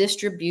this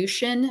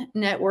distribution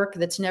network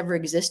that's never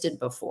existed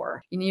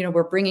before. And,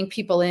 we're bringing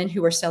people in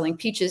who are selling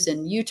peaches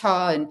in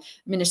Utah and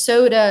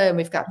Minnesota, and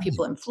we've got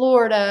people in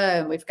Florida,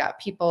 and we've got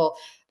people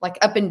like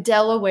up in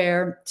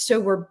Delaware. So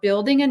we're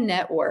building a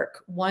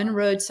network, one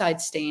roadside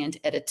stand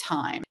at a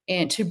time,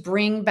 and to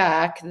bring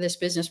back this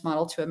business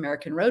model to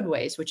American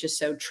roadways, which is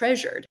so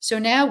treasured. So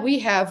now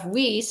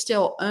we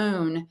still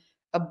own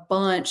a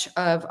bunch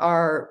of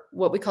our,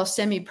 what we call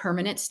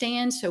semi-permanent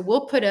stands. So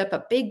we'll put up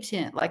a big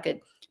tent, like a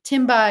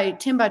 10 by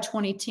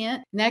 20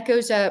 tent. And that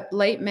goes up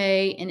late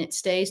May and it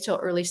stays till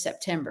early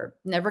September.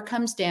 Never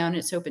comes down.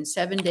 It's open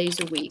 7 days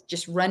a week,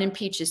 just running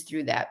peaches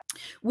through that.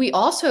 We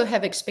also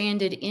have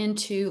expanded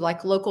into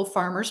like local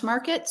farmers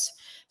markets.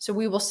 So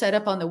we will set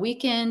up on the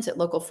weekends at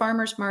local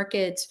farmers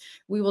markets.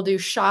 We will do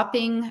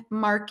shopping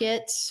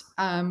markets.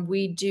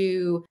 We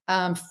do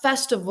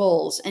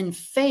festivals and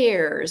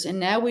fairs. And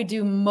now we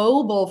do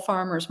mobile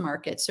farmers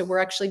markets. So we're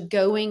actually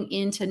going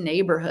into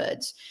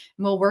neighborhoods.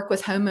 And we'll work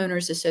with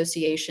homeowners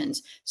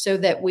associations so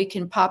that we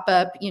can pop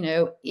up,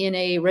 in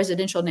a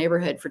residential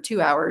neighborhood for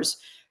 2 hours,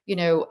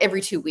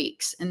 every 2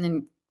 weeks. And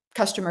then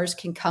customers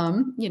can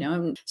come,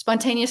 and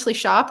spontaneously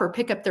shop or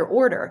pick up their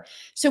order.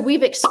 So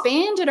we've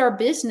expanded our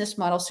business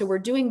model. So we're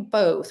doing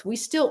both. We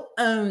still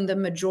own the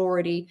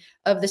majority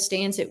of the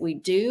stands that we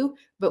do,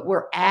 but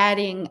we're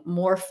adding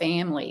more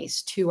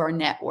families to our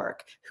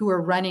network who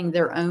are running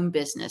their own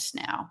business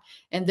now.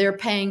 And they're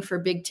paying for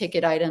big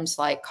ticket items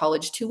like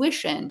college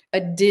tuition,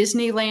 a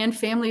Disneyland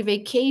family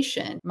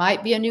vacation,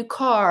 might be a new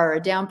car, a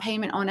down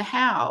payment on a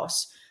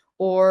house,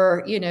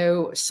 or,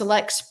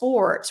 select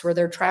sports where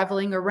they're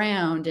traveling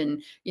around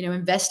and,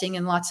 investing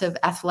in lots of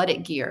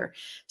athletic gear.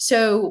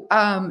 So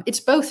it's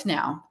both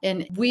now.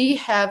 And we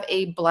have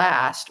a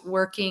blast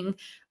working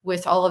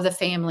with all of the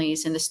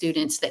families and the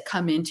students that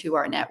come into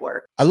our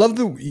network. I love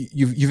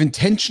you've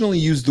intentionally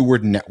used the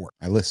word network.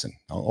 I listen.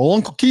 Oh,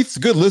 Uncle Keith's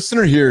a good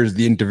listener here, is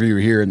the interviewer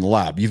here in the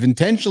lab. You've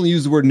intentionally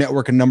used the word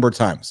network a number of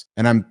times.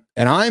 And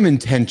I'm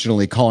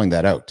intentionally calling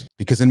that out,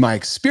 because in my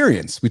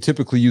experience, we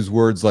typically use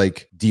words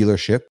like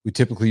dealership. We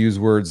typically use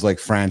words like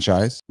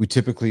franchise. We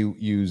typically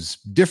use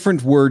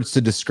different words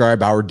to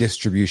describe our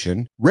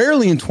distribution.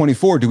 Rarely in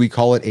 24 do we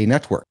call it a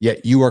network,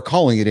 yet you are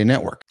calling it a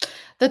network.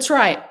 That's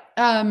right.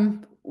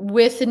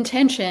 With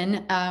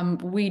intention,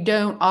 we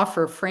don't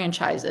offer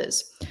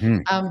franchises.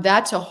 Mm-hmm.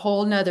 That's a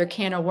whole nother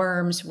can of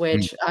worms,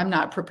 which I'm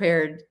not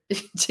prepared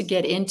to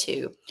get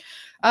into.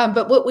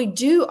 But what we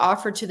do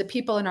offer to the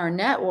people in our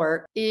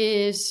network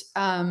is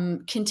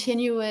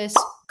continuous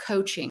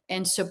coaching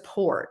and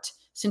support.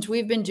 Since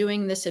we've been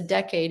doing this a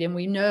decade and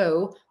we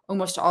know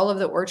almost all of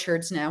the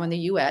orchards now in the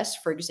US,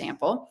 for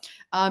example.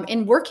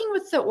 And working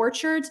with the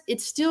orchards,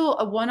 it's still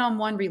a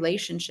one-on-one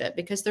relationship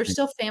because they're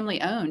still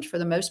family owned for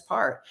the most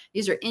part.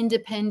 These are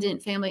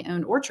independent family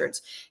owned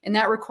orchards. And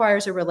that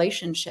requires a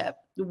relationship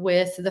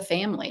with the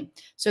family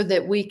so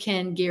that we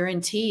can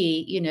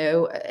guarantee,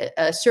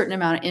 a certain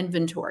amount of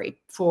inventory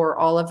for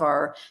all of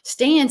our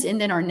stands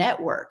and then our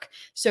network.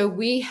 So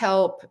we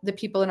help the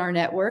people in our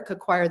network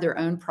acquire their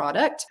own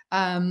product.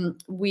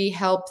 We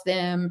help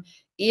them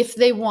if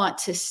they want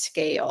to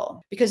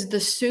scale, because the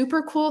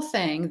super cool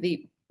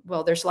thing,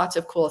 well, there's lots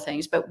of cool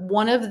things, but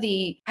one of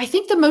I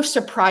think the most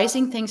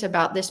surprising things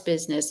about this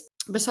business,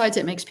 besides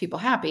it makes people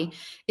happy,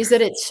 is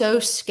that it's so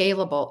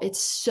scalable. It's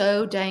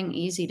so dang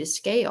easy to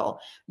scale.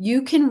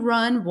 You can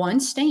run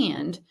one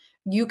stand,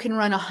 you can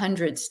run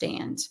 100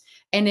 stands,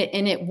 and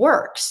it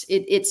works.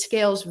 It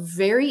scales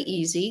very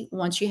easy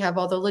once you have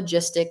all the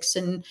logistics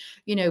and,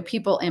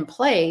 people in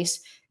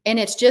place. And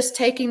it's just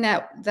taking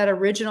that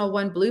original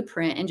one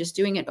blueprint and just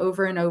doing it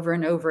over and over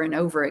and over and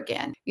over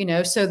again.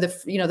 So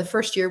the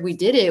first year we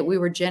did it, we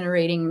were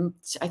generating,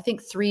 I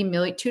think,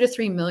 2 to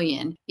 3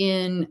 million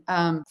in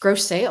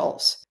gross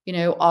sales,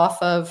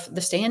 off of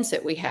the stands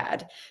that we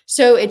had.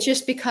 So it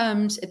just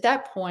becomes, at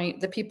that point,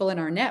 the people in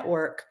our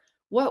network,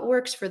 what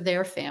works for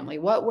their family,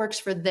 what works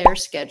for their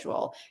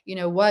schedule,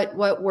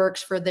 what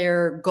works for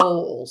their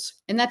goals.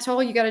 And that's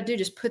all you got to do.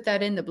 Just put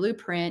that in the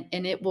blueprint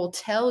and it will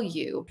tell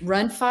you,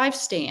 run 5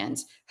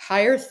 stands,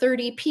 hire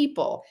 30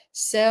 people,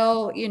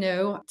 sell,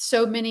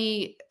 so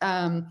many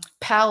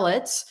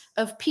pallets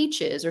of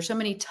peaches or so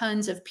many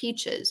tons of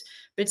peaches.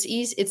 But it's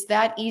easy. It's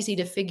that easy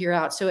to figure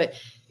out. So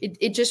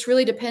it just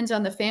really depends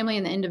on the family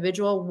and the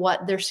individual,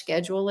 what their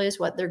schedule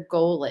is, what their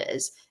goal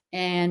is.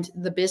 And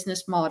the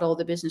business model,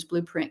 the business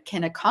blueprint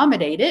can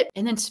accommodate it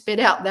and then spit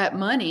out that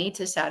money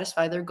to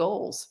satisfy their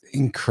goals.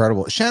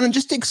 Incredible. Shannon,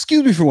 just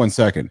excuse me for 1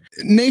 second.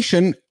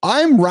 Nation,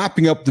 I'm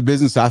wrapping up the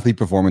Business Athlete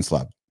Performance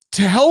Lab.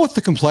 To hell with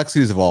the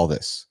complexities of all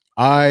this.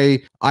 I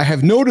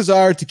have no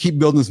desire to keep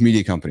building this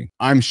media company.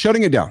 I'm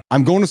shutting it down.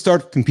 I'm going to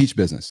start the peach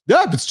business.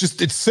 Yeah,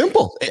 it's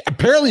simple.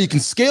 Apparently you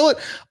can scale it.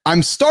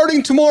 I'm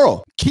starting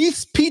tomorrow.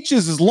 Keith's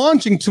Peaches is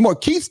launching tomorrow.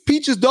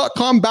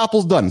 Keith'sPeaches.com.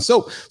 Baffle's done.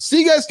 So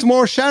see you guys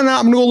tomorrow. Shannon,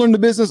 I'm going to go learn the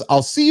business.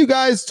 I'll see you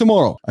guys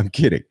tomorrow. I'm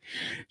kidding.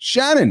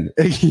 Shannon,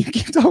 you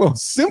keep talking about how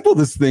simple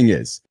this thing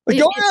is. Like,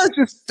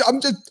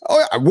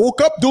 I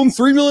woke up doing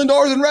 $3 million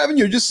in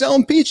revenue, just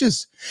selling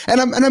peaches. And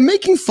I'm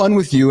making fun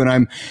with you,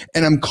 and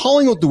I'm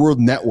calling out the word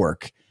network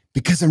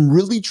because I'm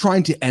really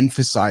trying to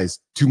emphasize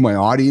to my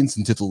audience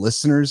and to the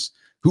listeners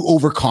who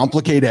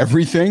overcomplicate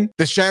everything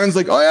that Shannon's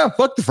like, oh yeah,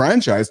 fuck the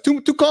franchise.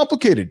 Too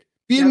complicated.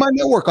 Be in my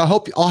network. I'll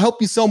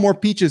help you sell more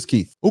peaches,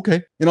 Keith.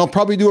 Okay. And I'll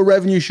probably do a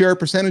revenue share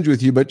percentage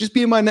with you, but just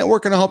be in my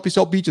network and I'll help you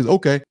sell peaches.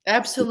 Okay.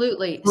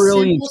 Absolutely.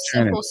 Brilliant,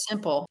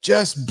 Simple.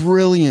 Just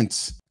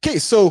brilliant. Okay.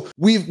 So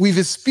we've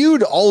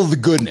eschewed all of the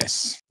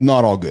goodness,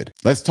 not all good.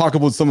 Let's talk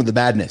about some of the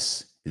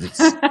badness.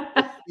 It's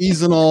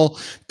seasonal.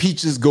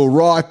 Peaches go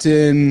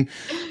rotten.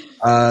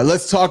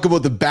 Let's talk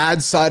about the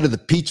bad side of the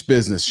peach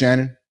business,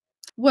 Shannon.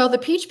 Well, the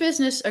peach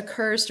business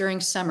occurs during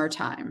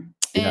summertime.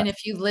 And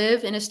if you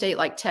live in a state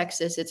like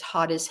Texas, it's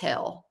hot as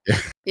hell.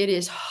 It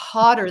is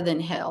hotter than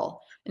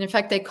hell. And in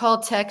fact, they call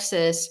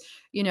Texas,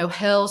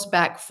 hell's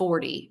back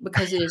 40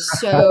 because it is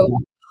so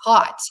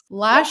hot.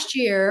 Last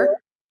year,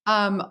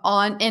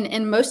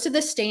 and most of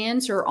the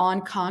stands are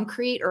on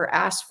concrete or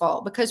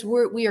asphalt because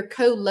we are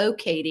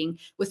co-locating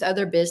with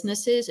other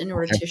businesses in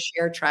order to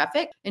share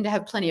traffic and to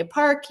have plenty of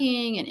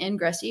parking and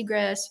ingress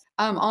egress.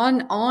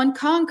 On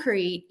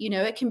concrete,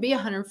 it can be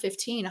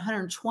 115,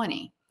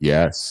 120.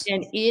 Yes.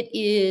 And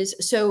it's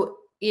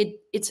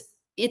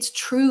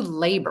true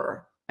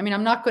labor. I mean,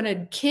 I'm not going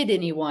to kid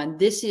anyone.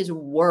 This is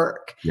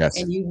work. Yes.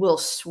 And you will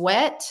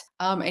sweat,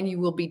 and you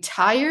will be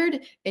tired,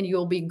 and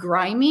you'll be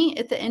grimy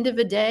at the end of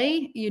the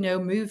day,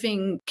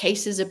 moving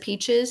cases of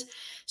peaches.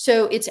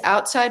 So it's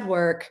outside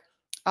work.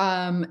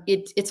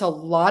 It's a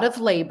lot of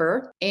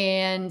labor,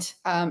 and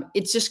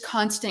it's just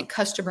constant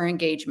customer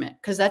engagement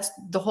because that's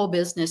the whole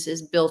business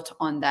is built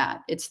on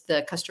that. It's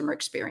the customer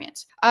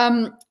experience.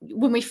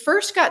 When we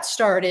first got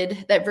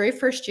started, that very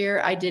first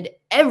year, I did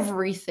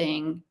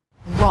everything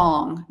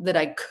wrong that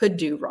I could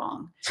do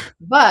wrong,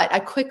 but I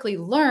quickly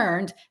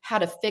learned how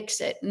to fix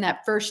it. In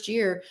that first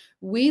year,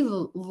 we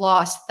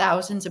lost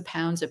thousands of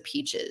pounds of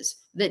peaches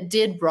that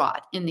did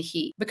rot in the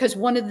heat because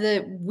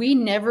we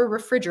never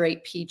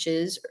refrigerate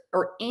peaches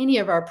or any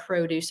of our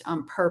produce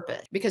on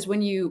purpose, because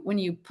when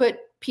you put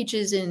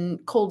peaches in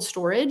cold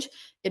storage,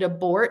 it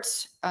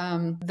aborts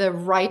the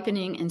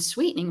ripening and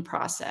sweetening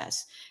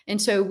process.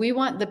 And so we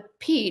want the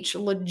peach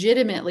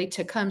legitimately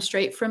to come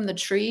straight from the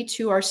tree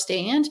to our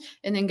stand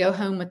and then go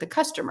home with the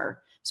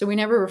customer. So we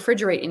never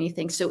refrigerate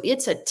anything. So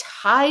it's a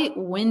tight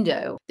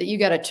window that you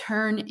got to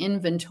turn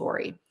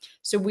inventory.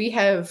 So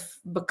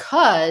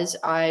because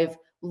I've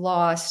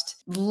lost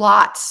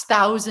lots,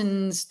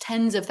 thousands,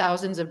 tens of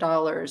thousands of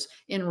dollars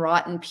in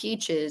rotten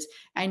peaches.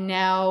 I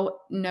now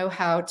know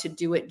how to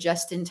do it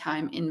just in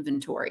time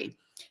inventory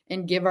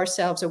and give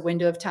ourselves a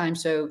window of time.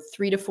 So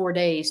 3 to 4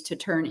 days to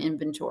turn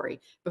inventory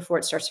before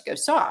it starts to go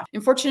soft.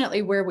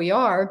 Unfortunately, where we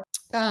are,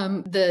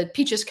 the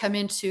peaches come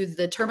into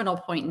the terminal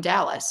point in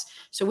Dallas.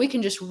 So we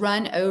can just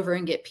run over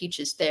and get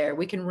peaches there.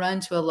 We can run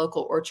to a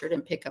local orchard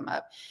and pick them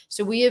up.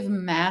 So we have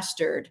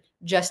mastered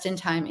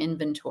just-in-time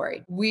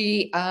inventory.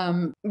 We,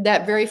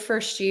 that very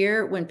first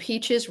year when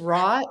peaches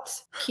rot,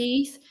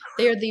 Keith,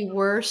 they're the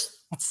worst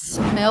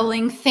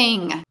smelling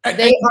thing.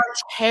 They are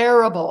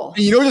terrible.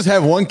 You don't just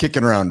have one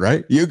kicking around,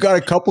 right? You got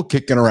a couple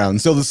kicking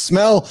around. So the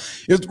smell,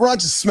 we're not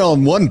just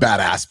smelling one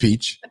badass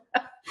peach.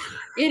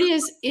 It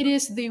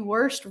is the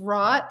worst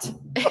rot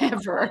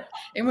ever.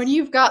 And when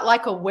you've got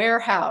like a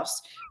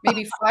warehouse,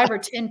 maybe 5 or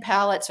 10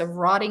 pallets of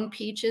rotting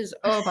peaches,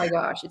 oh my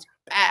gosh, it's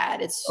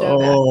bad. It's so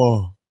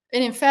bad.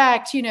 And in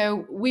fact, you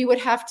know, we would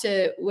have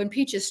to, when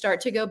peaches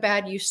start to go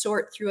bad, you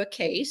sort through a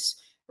case,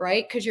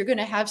 right? Because you're going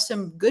to have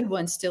some good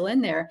ones still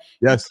in there.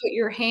 Yes. You put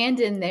your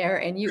hand in there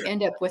and you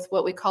end up with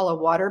what we call a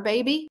water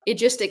baby. It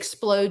just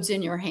explodes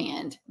in your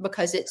hand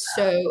because it's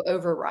so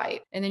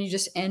overripe. And then you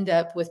just end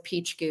up with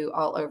peach goo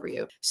all over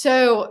you.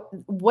 So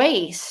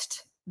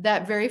waste.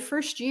 That very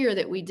first year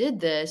that we did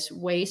this,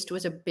 waste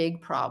was a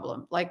big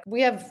problem. Like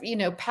we have, you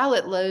know,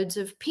 pallet loads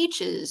of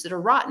peaches that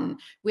are rotten.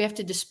 We have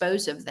to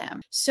dispose of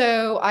them.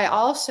 So I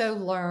also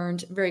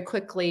learned very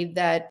quickly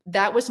that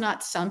that was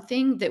not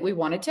something that we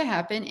wanted to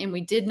happen. And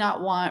we did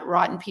not want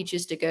rotten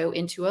peaches to go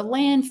into a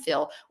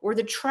landfill or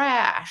the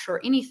trash or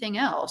anything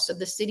else of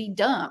the city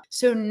dump.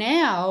 So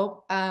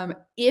now,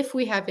 if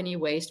we have any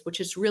waste,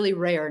 which is really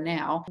rare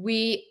now,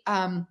 we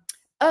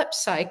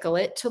upcycle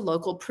it to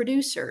local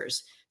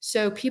producers.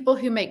 So people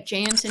who make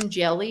jams and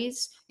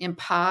jellies and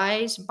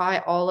pies buy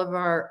all of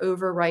our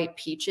overripe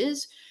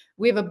peaches.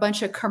 We have a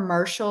bunch of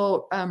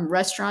commercial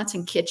restaurants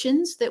and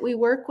kitchens that we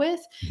work with,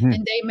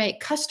 and they make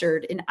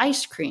custard and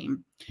ice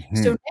cream.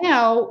 So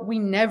now we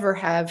never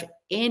have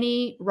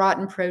any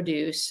rotten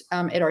produce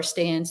at our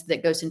stands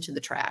that goes into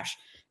the trash.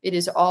 It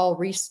is all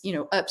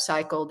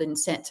upcycled and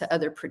sent to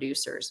other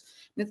producers.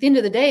 And at the end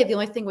of the day, the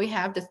only thing we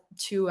have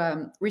to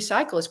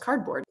recycle is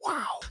cardboard.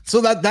 Wow. So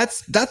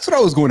that's what I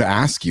was going to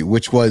ask you,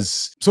 which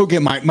was, so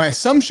again, my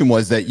assumption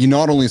was that you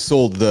not only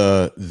sold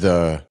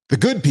the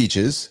good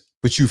peaches,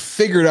 but you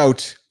figured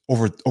out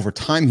over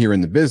time here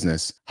in the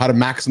business how to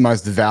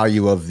maximize the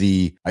value of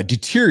the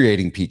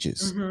deteriorating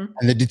peaches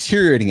and the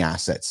deteriorating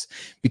assets.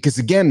 Because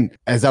again,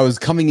 as I was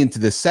coming into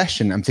this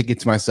session, I'm thinking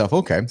to myself,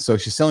 okay, so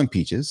she's selling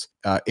peaches.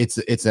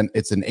 It's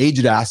an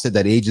aged asset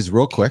that ages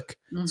real quick.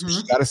 So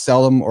she's got to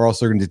sell them or else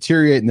they're going to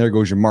deteriorate, and there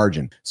goes your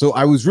margin. So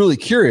I was really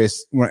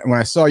curious when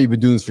I saw you've been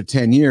doing this for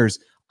 10 years.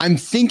 I'm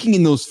thinking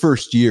in those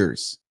first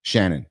years,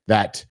 Shannon,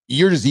 that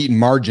you're just eating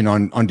margin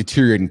on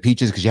deteriorating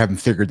peaches because you haven't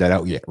figured that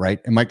out yet, right?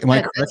 Am I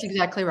correct? That's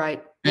exactly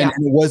right. And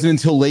it wasn't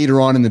until later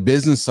on in the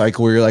business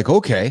cycle where you're like,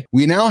 okay,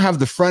 we now have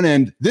the front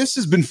end. This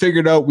has been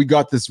figured out. We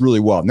got this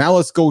really well. Now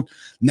let's go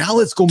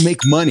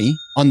make money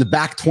on the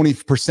back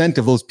 20%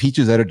 of those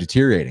peaches that are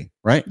deteriorating,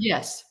 right?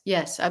 Yes,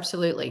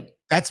 absolutely.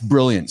 That's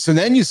brilliant. So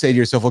then you say to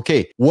yourself,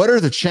 okay, what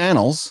are the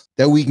channels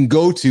that we can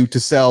go to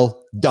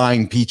sell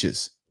dying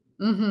peaches?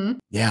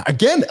 Yeah.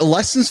 Again,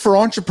 lessons for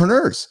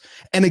entrepreneurs.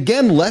 And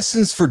again,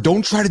 lessons for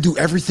don't try to do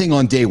everything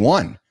on day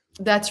one.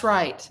 That's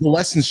right. The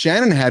lessons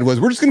Shannon had was,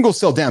 we're just going to go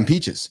sell down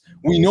peaches.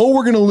 We know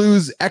we're going to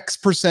lose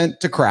X%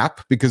 to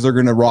crap because they're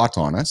going to rot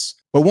on us.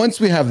 But once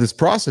we have this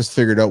process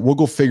figured out, we'll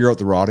go figure out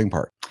the rotting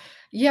part.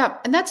 Yeah.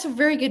 And that's a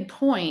very good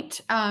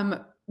point.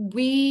 And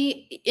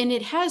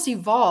it has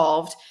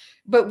evolved,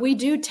 but we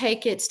do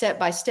take it step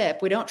by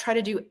step. We don't try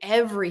to do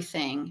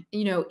everything,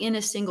 in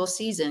a single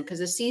season, because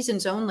a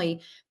season's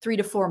only 3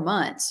 to 4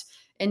 months.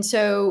 And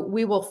so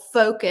we will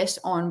focus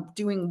on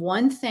doing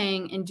one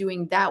thing and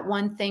doing that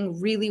one thing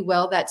really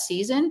well that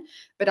season.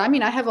 But I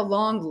mean, I have a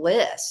long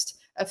list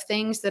of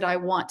things that I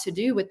want to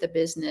do with the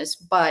business,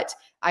 but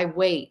I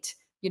wait.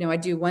 I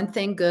do one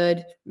thing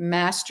good,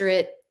 master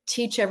it,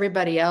 teach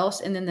everybody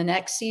else. And then the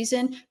next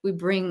season we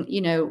bring,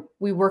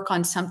 we work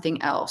on something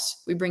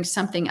else. We bring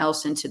something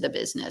else into the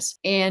business.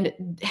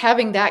 And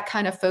having that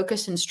kind of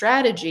focus and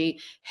strategy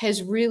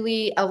has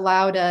really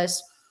allowed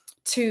us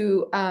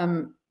to,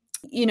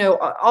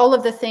 all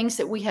of the things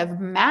that we have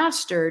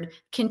mastered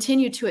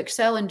continue to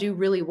excel and do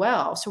really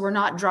well. So we're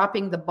not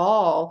dropping the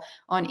ball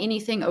on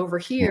anything over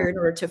here in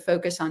order to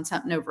focus on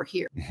something over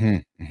here.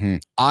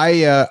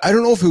 I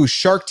don't know if it was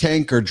Shark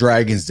Tank or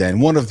Dragon's Den,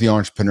 one of the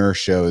entrepreneur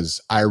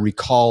shows. I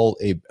recall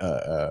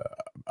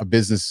a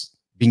business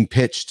being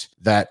pitched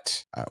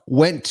that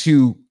went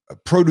to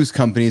produce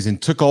companies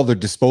and took all the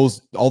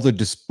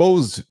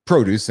disposed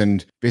produce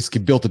and basically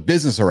built a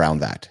business around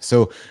that.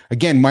 So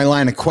again, my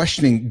line of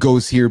questioning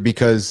goes here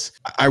because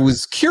I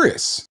was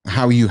curious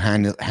how you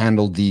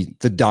handled the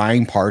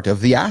dying part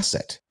of the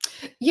asset.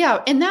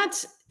 Yeah, and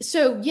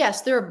so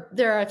yes,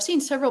 there I've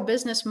seen several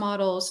business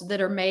models that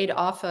are made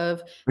off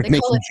of, they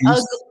call it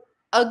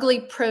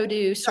ugly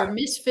produce or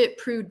misfit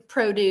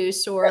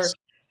produce or,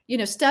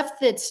 stuff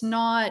that's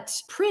not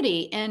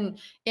pretty. And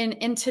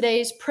in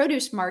today's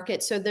produce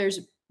market, so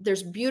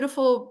there's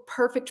beautiful,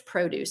 perfect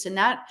produce, and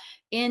that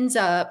ends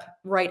up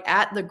right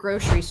at the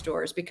grocery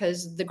stores,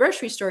 because the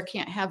grocery store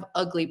can't have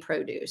ugly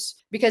produce,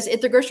 because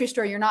at the grocery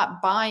store, you're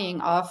not buying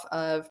off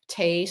of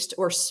taste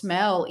or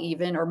smell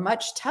even, or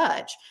much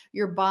touch.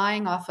 You're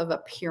buying off of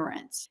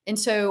appearance. And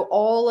so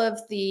all of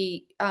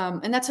the,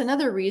 and that's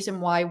another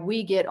reason why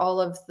we get all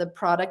of the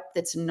product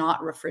that's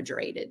not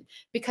refrigerated,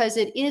 because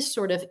it is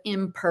sort of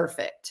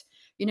imperfect.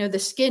 The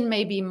skin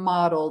may be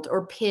mottled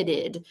or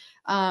pitted,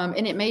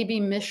 and it may be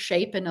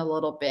misshapen a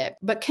little bit.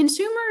 But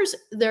consumers,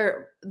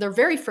 they're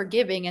very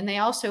forgiving, and they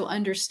also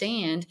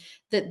understand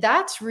that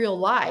that's real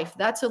life.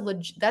 That's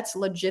that's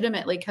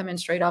legitimately coming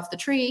straight off the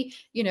tree,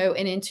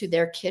 and into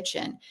their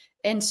kitchen.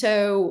 And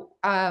so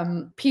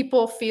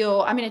people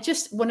feel, it's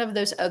just one of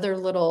those other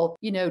little,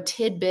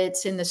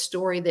 tidbits in the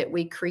story that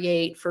we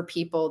create for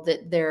people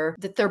that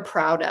they're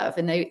proud of.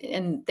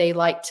 And they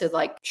like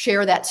to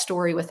share that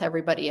story with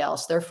everybody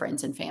else, their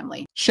friends and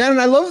family. Shannon,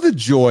 I love the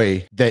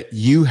joy that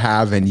you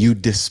have and you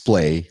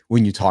display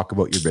when you talk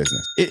about your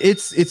business.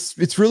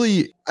 It's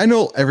really, I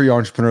know every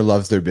entrepreneur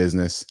loves their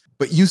business,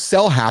 but you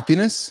sell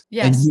happiness.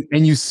 Yes.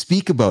 And you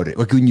speak about it.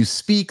 Like when you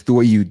speak, the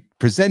way you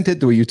present it,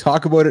 the way you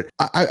talk about it,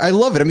 I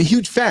love it. I'm a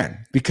huge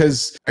fan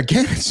because,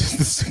 again, it's just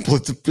the simple.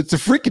 It's a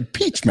freaking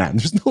peach, man.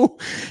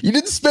 You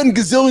didn't spend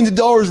gazillions of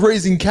dollars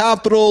raising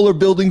capital or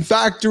building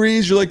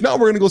factories. You're like, no,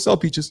 we're going to go sell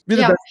peaches. Be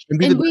the best, and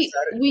be the best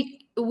at it.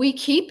 We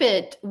keep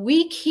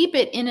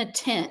it in a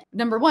tent.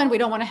 Number one, we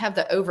don't want to have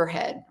the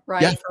overhead,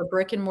 right? Yeah. For a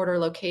brick and mortar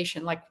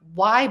location. Like,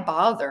 why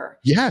bother?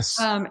 Yes.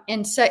 And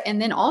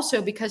then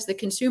also because the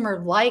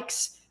consumer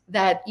likes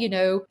that,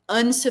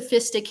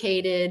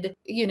 unsophisticated,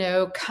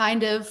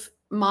 kind of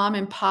mom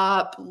and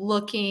pop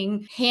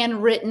looking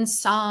handwritten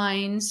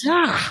signs,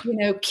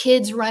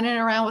 kids running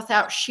around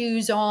without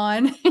shoes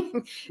on.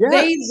 Yes.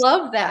 They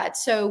love that.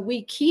 So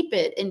we keep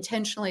it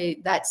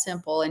intentionally that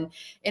simple.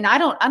 And I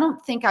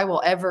don't think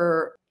I'll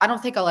ever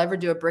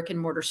do a brick and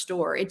mortar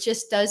store. It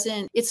just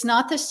doesn't, it's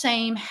not the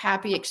same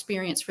happy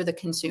experience for the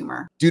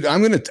consumer. Dude,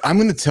 I'm going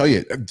to tell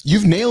you,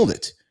 you've nailed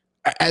it.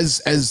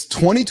 As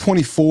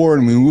 2024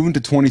 and we move into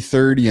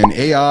 2030 and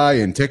AI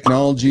and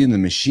technology and the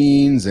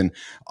machines, and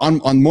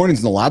on mornings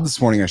in the lab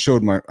this morning, I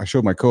showed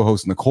my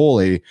co-host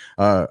Nicole a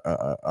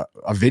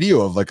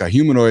video of like a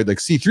humanoid, like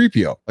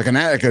C-3PO, like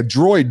a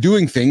droid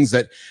doing things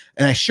that,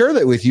 and I share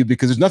that with you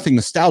because there's nothing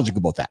nostalgic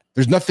about that.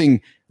 There's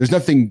nothing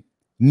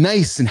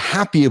nice and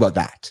happy about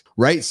that,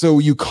 right? So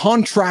you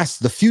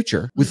contrast the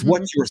future with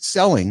what you're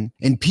selling,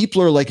 and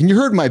people are like, and you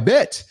heard my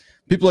bit.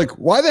 People are like,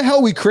 why the hell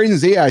are we creating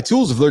these AI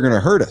tools if they're going to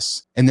hurt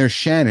us? And there's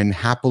Shannon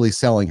happily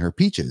selling her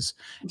peaches.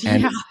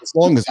 And as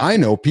long as I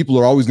know, people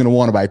are always going to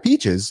want to buy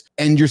peaches.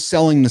 And you're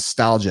selling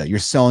nostalgia, you're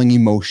selling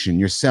emotion,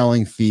 you're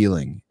selling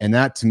feeling. And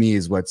that to me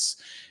is what's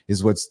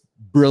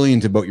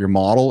brilliant about your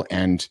model.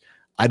 And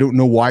I don't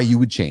know why you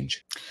would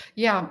change.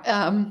 Yeah.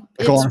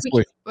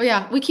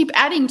 We keep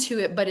adding to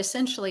it, but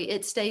essentially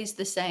it stays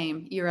the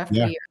same year after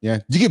year. Yeah.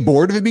 Do you get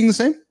bored of it being the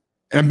same?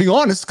 And I'm being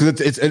honest,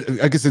 because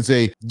I guess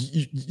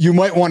you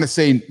might want to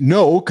say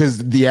no, because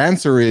the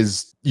answer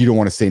is you don't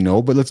want to say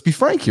no, but let's be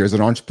frank here. As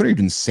an entrepreneur, you're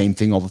doing the same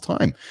thing all the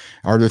time.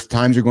 Are there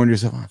times you're going to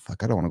yourself, oh,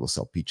 fuck, I don't want to go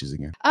sell peaches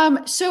again?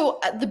 So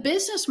the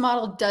business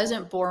model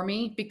doesn't bore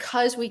me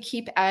because we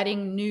keep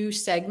adding new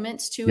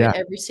segments to it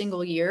every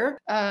single year.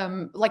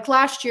 Like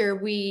last year,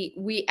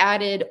 we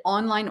added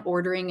online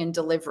ordering and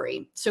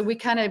delivery. So we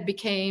kind of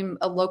became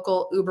a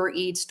local Uber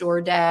Eats,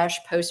 DoorDash,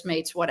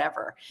 Postmates,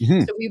 whatever.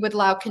 So we would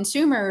allow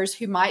consumers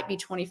who might be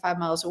 25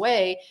 miles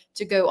away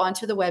to go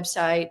onto the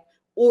website,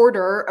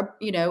 order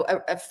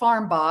a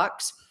farm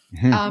box,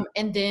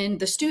 and then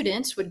the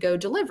students would go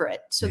deliver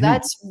it. So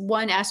that's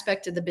one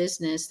aspect of the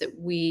business that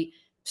we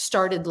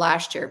started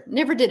last year.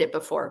 Never did it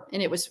before,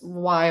 and it was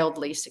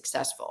wildly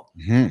successful.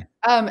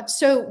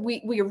 So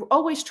we are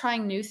always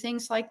trying new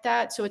things like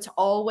that. So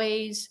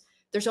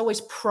there's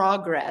always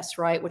progress,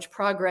 right? Which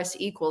progress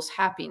equals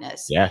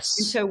happiness. Yes.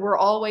 And so we're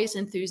always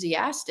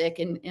enthusiastic.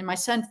 And my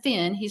son,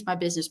 Finn, he's my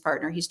business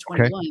partner. He's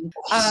 21.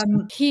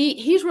 Okay.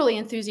 He's really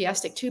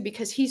enthusiastic too,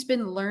 because he's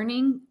been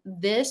learning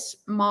this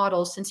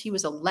model since he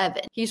was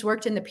 11. He's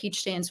worked in the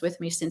peach stands with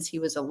me since he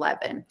was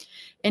 11.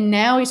 And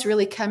now he's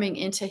really coming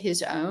into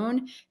his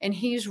own, and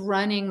he's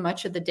running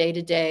much of the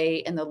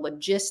day-to-day and the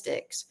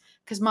logistics.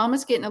 Because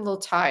mama's getting a little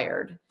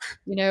tired.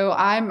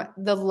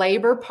 The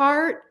labor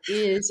part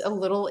is a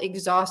little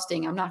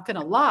exhausting. I'm not going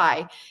to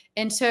lie.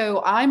 And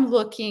so I'm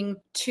looking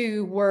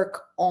to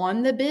work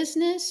on the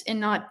business and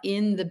not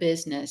in the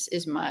business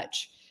as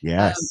much.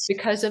 Yes.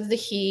 Because of the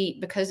heat,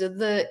 because of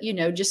the,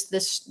 just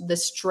the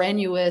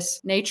strenuous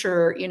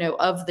nature,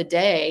 of the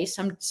day.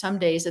 Some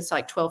days it's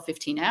like 12,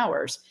 15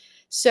 hours.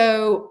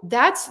 So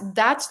that's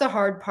the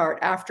hard part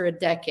after a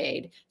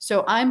decade.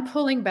 So I'm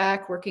pulling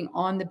back, working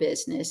on the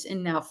business.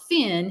 And now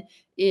Finn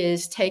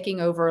is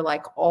taking over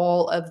like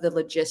all of the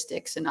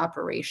logistics and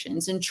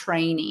operations and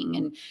training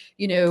and,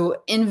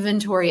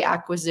 inventory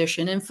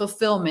acquisition and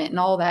fulfillment and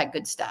all that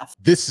good stuff.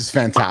 This is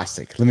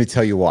fantastic. Let me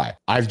tell you why.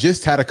 I've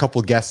just had a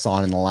couple guests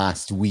on in the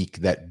last week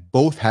that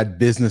both had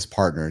business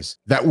partners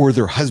that were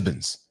their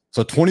husbands.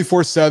 So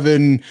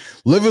 24/7,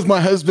 live with my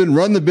husband,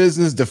 run the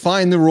business,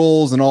 define the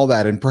roles and all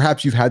that. And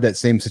perhaps you've had that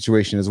same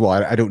situation as well.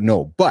 I don't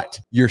know. But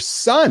your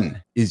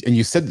son is, and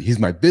you said he's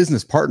my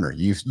business partner.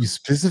 You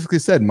specifically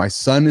said my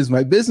son is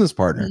my business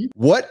partner.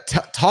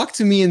 Mm-hmm. Talk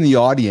to me in the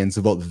audience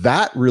about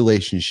that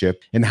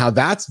relationship and how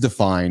that's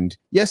defined.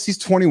 Yes, he's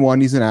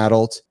 21, he's an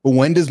adult, but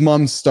when does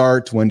mom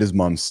start? When does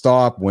mom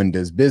stop? When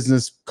does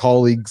business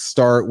colleagues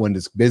start? When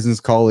does business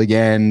colleague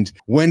end?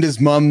 When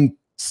does mom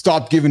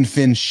stop giving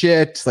Finn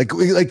shit?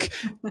 Like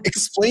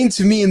explain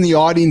to me in the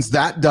audience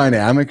that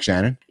dynamic,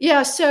 Shannon.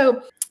 Yeah.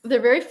 So the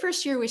very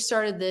first year we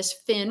started this,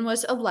 Finn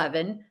was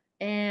 11.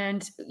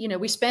 And,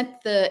 we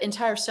spent the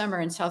entire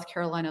summer in South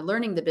Carolina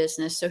learning the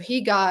business. So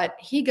he got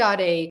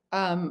a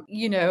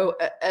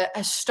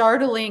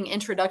startling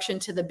introduction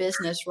to the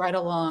business right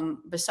along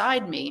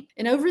beside me.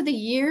 And over the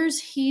years,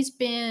 he's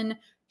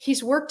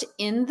worked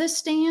in the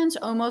stands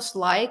almost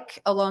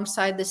like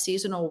alongside the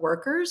seasonal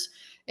workers.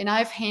 And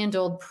I've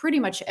handled pretty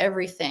much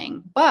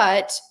everything.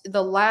 But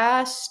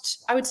I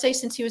would say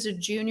since he was a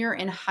junior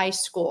in high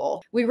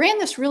school, we ran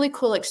this really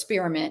cool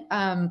experiment.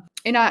 And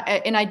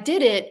I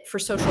did it for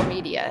social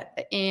media.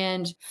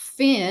 And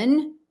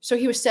Finn, so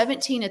he was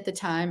 17 at the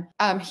time.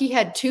 He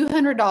had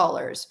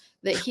 $200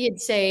 that he had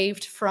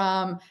saved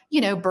from,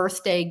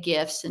 birthday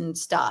gifts and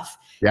stuff.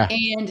 Yeah.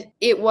 And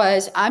it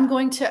was, I'm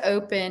going to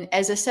open,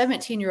 as a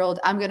 17-year-old,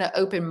 I'm going to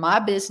open my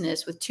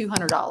business with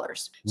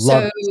 $200.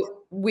 So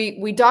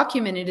we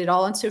documented it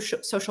all on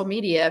social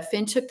media.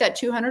 Finn took that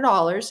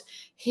 $200.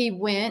 He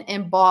went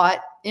and bought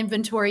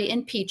inventory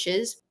in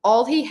Peaches.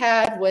 All he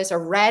had was a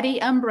ratty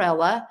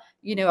umbrella,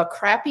 a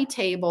crappy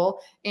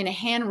table and a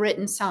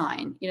handwritten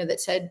sign,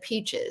 that said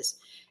Peaches.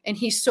 And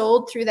he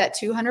sold through that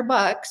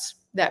 $200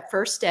 that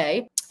first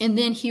day. And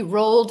then he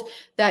rolled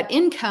that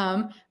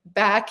income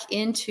back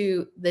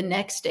into the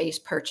next day's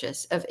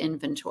purchase of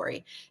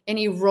inventory. And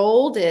he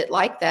rolled it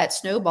like that,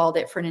 snowballed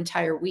it for an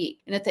entire week.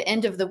 And at the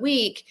end of the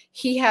week,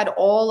 he had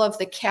all of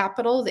the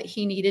capital that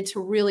he needed to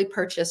really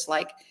purchase,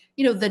 like,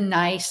 the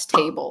nice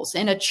tables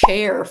and a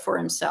chair for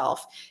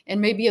himself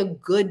and maybe a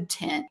good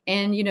tent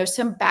and,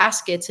 some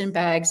baskets and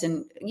bags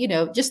and,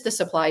 just the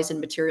supplies and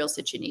materials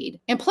that you need.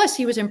 And plus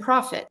he was in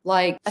profit.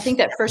 Like, I think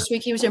that first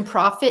week he was in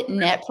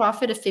net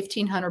profit of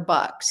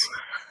 $1,500.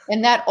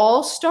 And that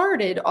all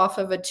started off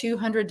of a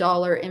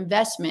 $200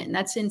 investment. And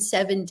that's in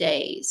 7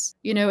 days,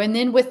 and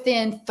then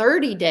within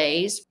 30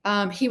 days,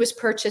 he was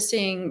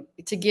purchasing,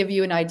 to give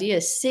you an idea,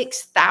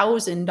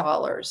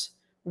 $6,000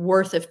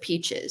 worth of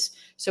peaches.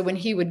 So when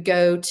he would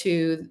go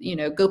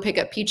to, go pick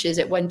up peaches,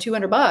 it wasn't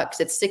 $200,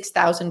 it's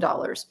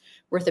 $6,000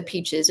 worth of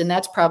peaches. And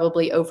that's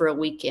probably over a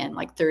weekend,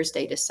 like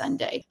Thursday to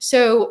Sunday.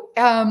 So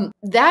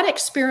that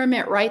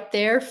experiment right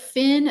there,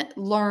 Finn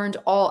learned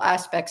all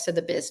aspects of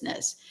the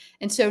business.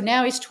 And so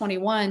now he's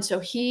 21. So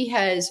he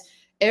has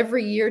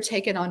every year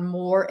taken on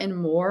more and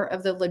more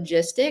of the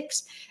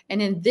logistics.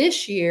 And in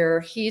this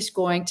year, he's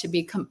going to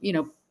become,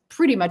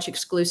 pretty much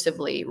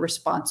exclusively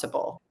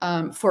responsible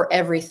for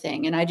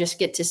everything. And I just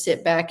get to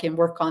sit back and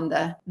work on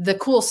the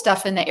cool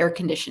stuff in the air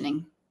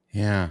conditioning.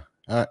 Yeah.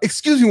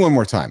 Excuse me one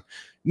more time.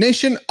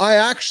 Nation, I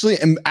actually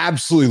am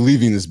absolutely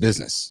leaving this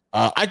business.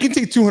 I can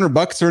take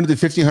 $200, turn it to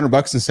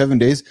 $1,500 in 7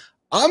 days.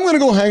 I'm going to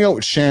go hang out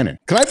with Shannon.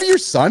 Can I be your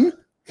son?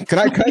 Can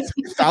I take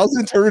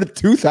 1,000, turn it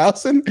to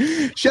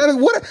 2,000? Shannon,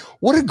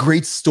 what a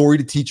great story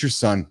to teach your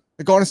son.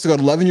 Like, honestly, got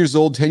 11 years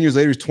old, 10 years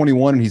later, he's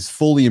 21 and he's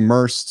fully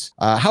immersed.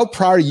 How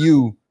proud are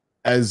you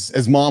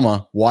as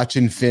mama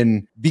watching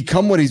Finn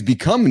become what he's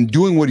become and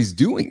doing what he's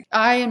doing?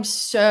 I am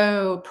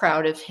so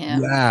proud of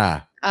him.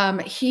 Yeah.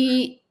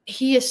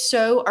 He is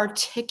so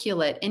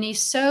articulate and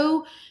he's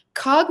so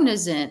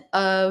cognizant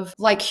of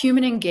like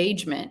human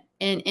engagement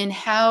and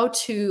how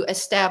to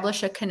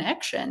establish a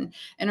connection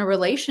and a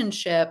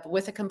relationship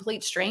with a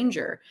complete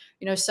stranger,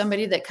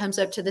 somebody that comes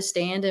up to the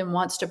stand and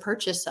wants to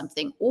purchase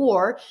something,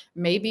 or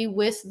maybe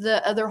with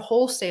the other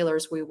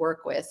wholesalers we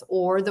work with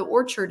or the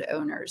orchard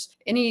owners.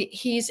 And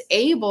he's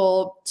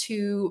able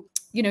to,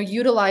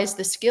 utilize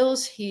the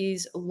skills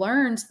he's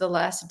learned the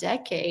last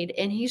decade.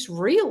 And he's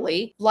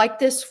really like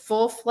this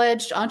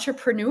full-fledged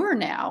entrepreneur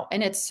now.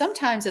 And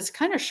sometimes it's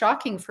kind of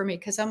shocking for me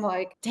because I'm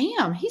like,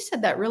 damn, he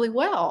said that really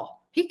well.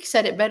 He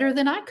said it better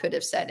than I could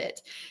have said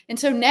it. And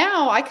so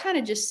now I kind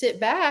of just sit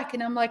back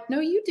and I'm like, no,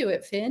 you do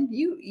it, Finn.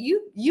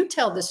 You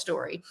tell the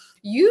story.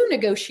 You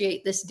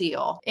negotiate this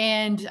deal.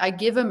 And I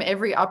give him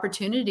every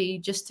opportunity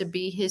just to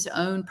be his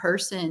own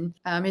person,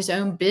 his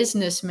own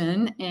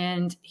businessman.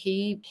 And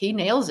he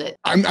nails it.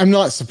 I'm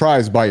not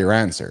surprised by your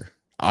answer.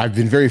 I've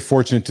been very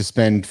fortunate to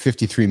spend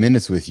 53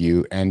 minutes with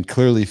you. And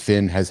clearly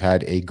Finn has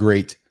had a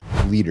great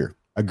leader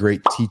a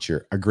great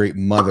teacher, a great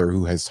mother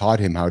who has taught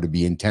him how to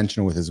be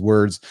intentional with his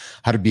words,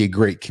 how to be a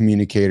great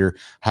communicator,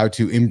 how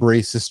to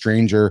embrace a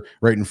stranger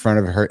right in front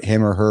of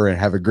him or her and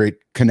have a great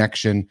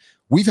connection.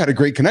 We've had a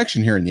great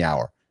connection here in the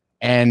hour.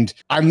 And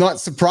I'm not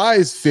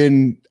surprised,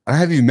 Finn, I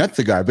haven't even met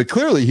the guy, but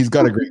clearly he's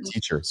got a great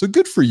teacher. So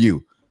good for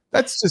you.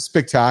 That's just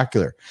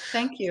spectacular.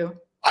 Thank you.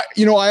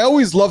 I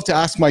always love to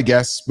ask my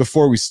guests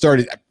before we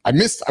started. I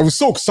was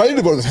so excited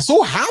about this. I'm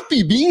so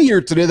happy being here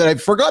today that I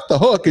forgot the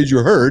hook, as you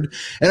heard.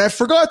 And I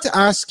forgot to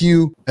ask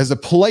you, as a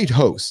polite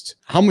host,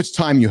 how much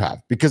time you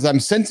have, because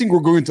I'm sensing we're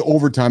going to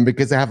overtime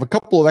because I have a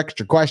couple of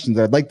extra questions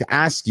that I'd like to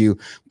ask you,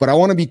 but I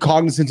want to be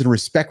cognizant and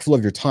respectful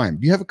of your time.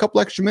 Do you have a couple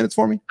extra minutes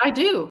for me? I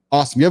do.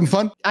 Awesome. You having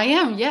fun? I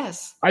am,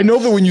 yes. I know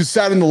that when you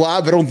sat in the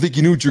lab, I don't think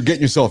you knew what you're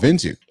getting yourself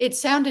into. It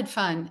sounded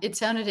fun. It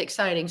sounded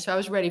exciting. So I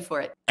was ready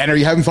for it. And are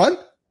you having fun?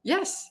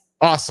 Yes.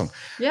 Awesome.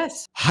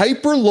 Yes.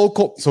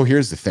 Hyperlocal. So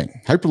here's the thing.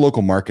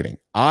 Hyperlocal marketing.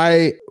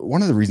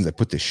 One of the reasons I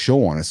put this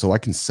show on is so I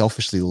can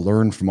selfishly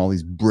learn from all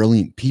these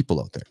brilliant people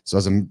out there. So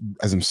as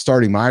I'm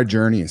starting my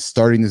journey and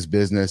starting this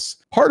business,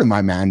 part of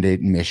my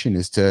mandate and mission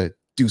is to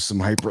do some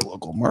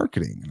hyperlocal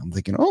marketing. And I'm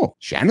thinking, oh,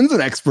 Shannon's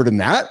an expert in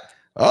that.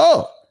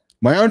 Oh,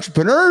 my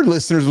entrepreneur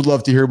listeners would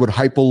love to hear about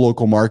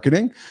hyperlocal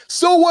marketing.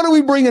 So why don't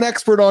we bring an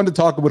expert on to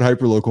talk about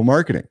hyperlocal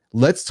marketing?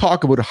 Let's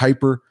talk about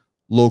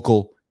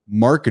hyperlocal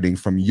marketing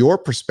from your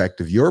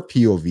perspective, your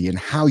POV, and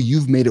how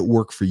you've made it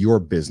work for your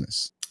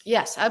business.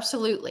 Yes,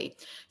 absolutely.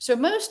 So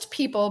most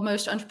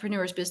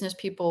entrepreneurs, business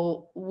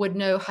people would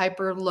know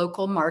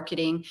hyper-local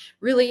marketing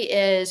really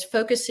is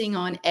focusing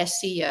on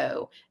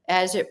SEO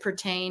as it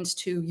pertains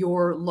to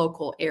your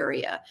local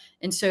area.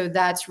 And so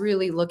that's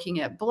really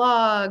looking at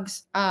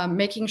blogs,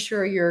 making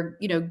sure your,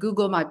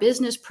 Google My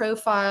Business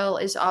profile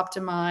is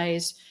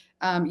optimized,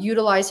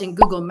 utilizing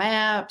Google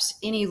Maps,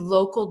 any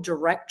local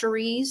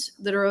directories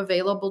that are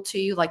available to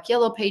you, like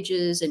Yellow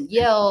Pages and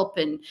Yelp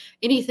and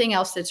anything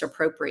else that's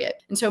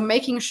appropriate. And so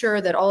making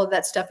sure that all of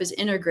that stuff is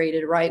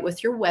integrated right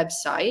with your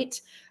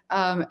website,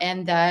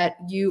 and that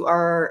you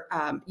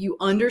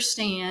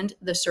understand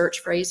the search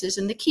phrases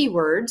and the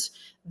keywords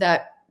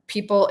that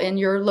people in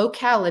your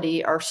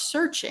locality are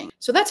searching.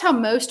 So that's how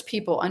most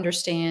people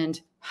understand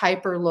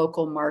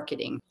hyper-local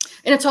marketing.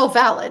 And it's all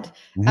valid.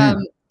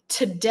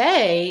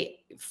 Today,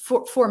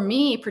 for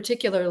me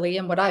particularly,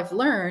 and what I've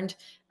learned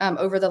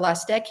over the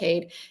last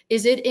decade,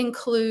 is it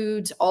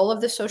includes all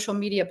of the social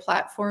media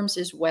platforms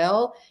as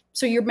well.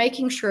 So you're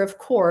making sure, of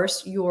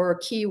course, your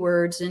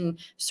keywords and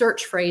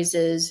search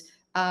phrases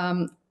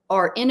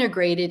are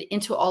integrated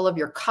into all of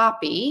your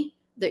copy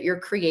that you're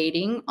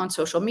creating on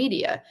social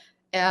media.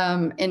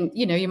 And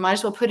you might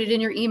as well put it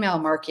in your email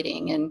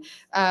marketing and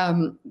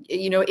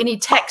any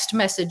text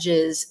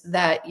messages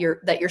that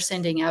you're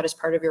sending out as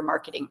part of your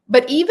marketing.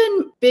 But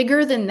even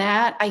bigger than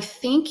that, I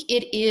think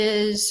it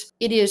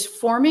is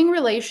forming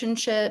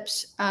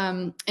relationships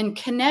and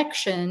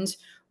connections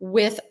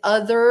with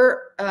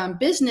other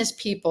business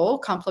people,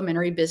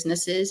 complementary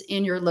businesses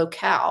in your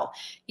locale.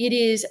 It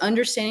is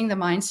understanding the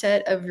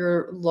mindset of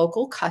your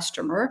local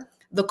customer,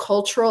 the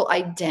cultural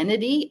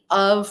identity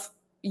of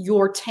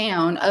your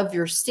town, of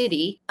your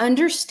city,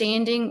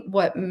 understanding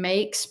what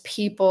makes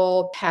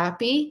people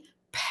happy,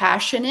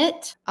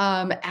 passionate,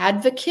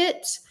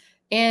 advocates,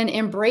 and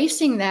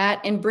embracing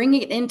that and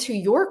bringing it into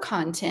your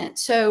content.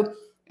 So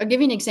I'll give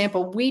you an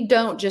example. We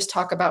don't just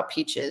talk about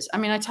peaches. I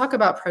mean, I talk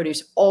about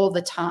produce all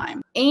the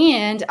time,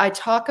 and I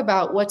talk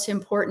about what's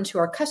important to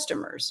our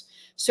customers.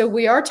 So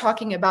we are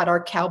talking about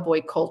our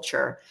cowboy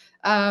culture.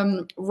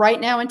 Right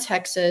now in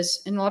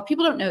Texas, and a lot of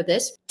people don't know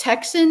this,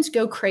 Texans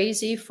go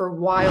crazy for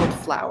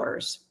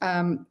wildflowers.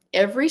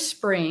 Every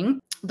spring,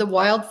 the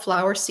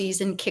wildflower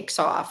season kicks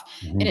off,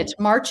 and it's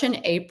March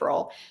and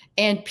April.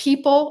 And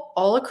people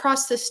all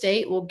across the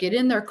state will get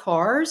in their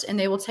cars and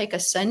they will take a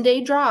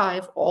Sunday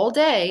drive all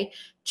day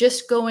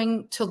just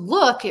going to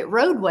look at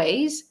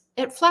roadways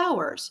at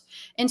flowers.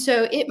 And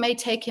so it may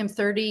take him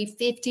 30,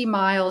 50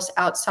 miles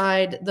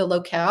outside the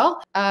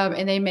locale,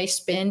 and they may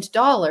spend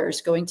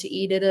dollars going to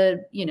eat at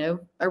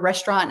a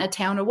restaurant in a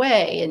town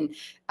away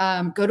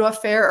and go to a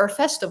fair or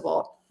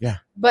festival. Yeah.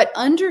 But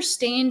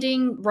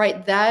understanding,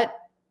 right, that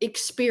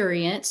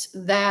experience,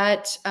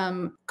 that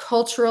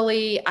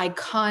culturally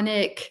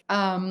iconic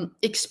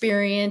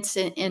experience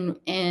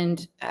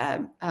and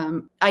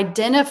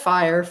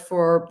identifier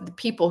for the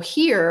people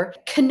here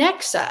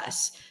connects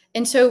us.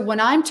 And so when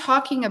I'm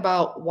talking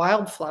about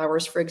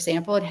wildflowers, for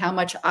example, and how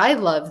much I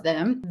love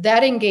them,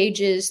 that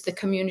engages the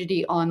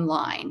community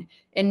online.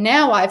 And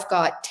now I've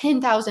got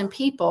 10,000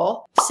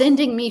 people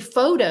sending me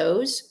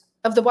photos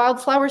of the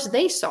wildflowers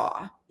they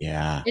saw.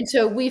 Yeah. And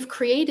so we've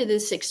created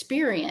this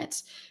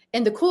experience.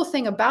 And the cool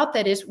thing about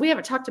that is we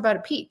haven't talked about a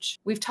peach.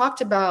 We've talked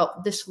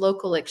about this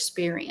local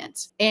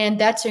experience, and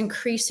that's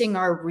increasing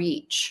our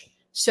reach.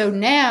 So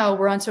now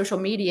we're on social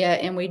media,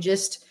 and we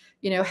just,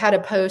 had a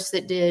post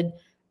that did,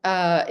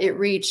 it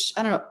reached,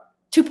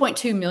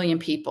 2.2 million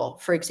people,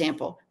 for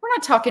example. We're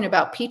not talking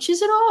about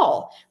peaches at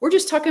all. We're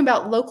just talking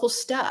about local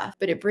stuff,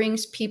 but it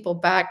brings people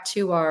back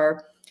to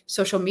our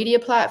social media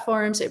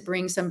platforms. It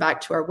brings them back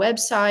to our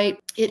website.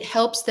 It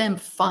helps them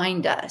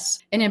find us.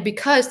 And then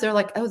because they're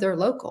like, oh, they're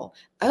local.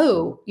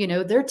 Oh,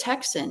 they're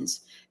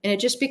Texans. And it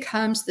just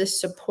becomes this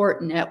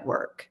support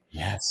network.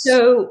 Yes.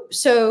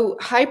 So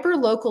hyper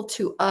local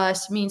to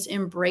us means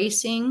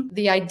embracing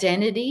the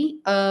identity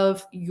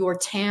of your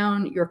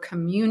town, your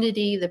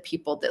community, the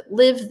people that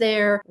live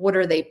there. What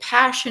are they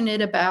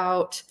passionate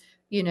about?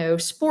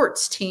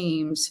 Sports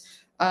teams,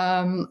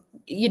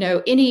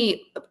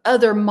 any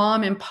other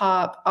mom and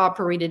pop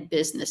operated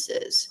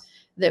businesses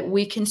that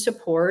we can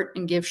support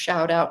and give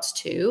shout outs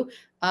to,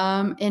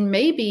 and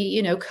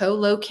maybe,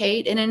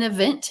 co-locate in an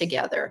event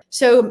together.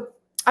 So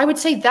I would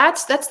say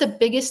that's the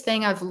biggest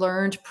thing I've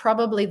learned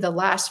probably the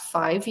last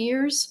 5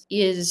 years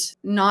is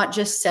not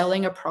just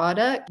selling a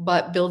product,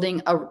 but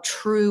building a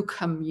true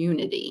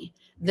community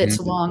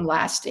that's long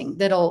lasting,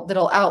 that'll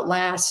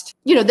outlast,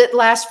 that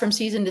lasts from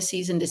season to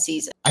season to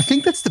season. I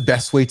think that's the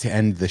best way to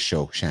end the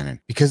show, Shannon,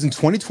 because in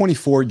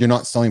 2024, you're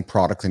not selling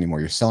products anymore.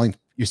 You're selling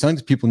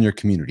to people in your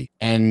community.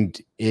 And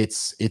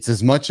it's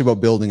as much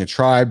about building a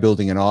tribe,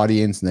 building an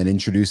audience, and then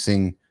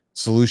introducing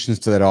solutions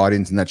to that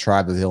audience and that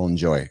tribe that they'll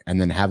enjoy, and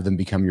then have them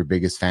become your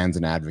biggest fans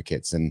and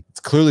advocates. And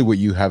it's clearly what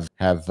you have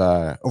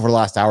over the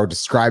last hour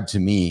described to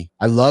me.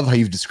 I love how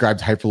you've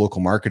described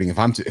hyperlocal marketing. If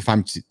I'm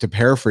to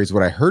paraphrase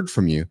what I heard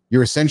from you,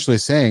 you're essentially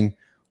saying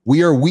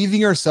we are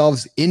weaving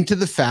ourselves into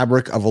the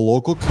fabric of a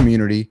local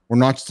community. We're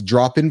not just a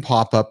drop-in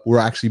pop-up. We're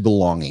actually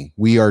belonging.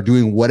 We are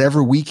doing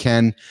whatever we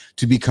can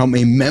to become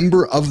a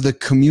member of the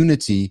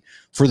community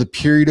for the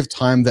period of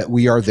time that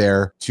we are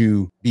there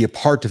to be a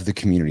part of the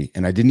community.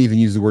 And I didn't even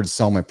use the word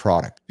sell my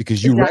product,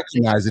 because you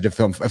recognize that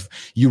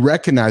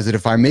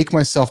if I make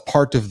myself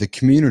part of the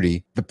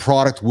community, the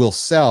product will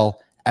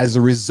sell as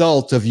a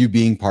result of you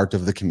being part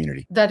of the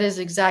community. That is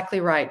exactly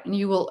right. And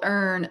you will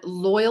earn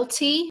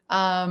loyalty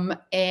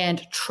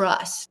and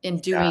trust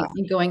in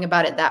going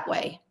about it that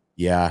way.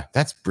 Yeah,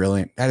 that's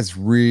brilliant. That is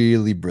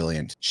really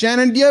brilliant.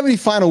 Shannon, do you have any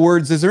final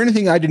words? Is there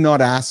anything I did not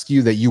ask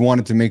you that you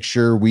wanted to make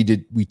sure we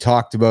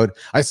talked about?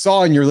 I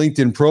saw in your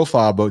LinkedIn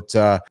profile about,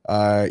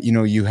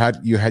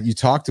 you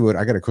talked about,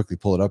 I got to quickly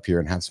pull it up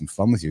here and have some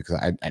fun with you, because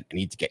I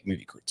need to get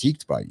maybe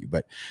critiqued by you,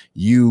 but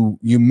you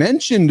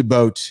mentioned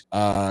about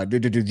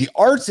the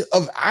art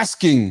of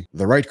asking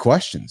the right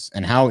questions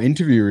and how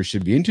interviewers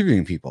should be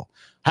interviewing people.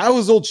 How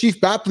is old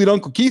Chief Bapley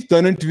Uncle Keith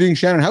done interviewing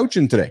Shannon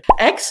Houchin today?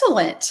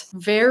 Excellent.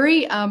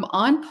 Very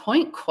on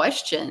point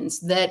questions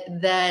that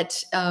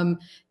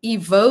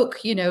evoke,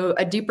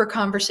 a deeper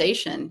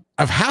conversation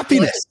of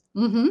happiness.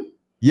 Mm-hmm.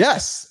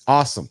 Yes.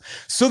 Awesome.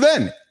 So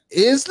then,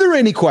 is there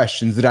any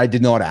questions that I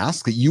did not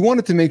ask that you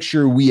wanted to make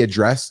sure we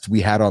addressed, we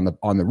had on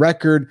the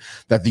record,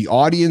 that the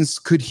audience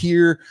could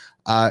hear?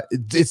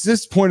 It's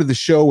this point of the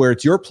show where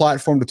it's your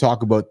platform to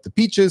talk about the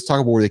peaches,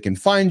 talk about where they can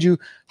find you,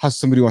 how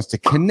somebody wants to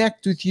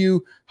connect with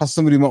you, how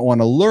somebody might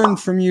want to learn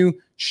from you.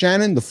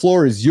 Shannon, the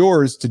floor is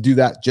yours to do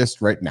that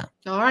just right now.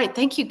 All right.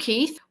 Thank you,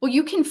 Keith. Well,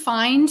 you can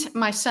find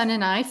my son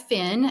and I,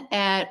 Finn,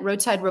 at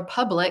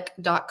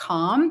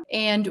roadsiderepublic.com.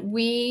 And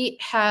we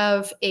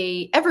have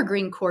a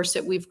evergreen course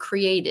that we've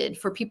created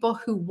for people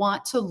who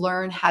want to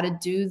learn how to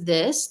do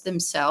this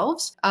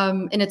themselves.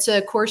 And it's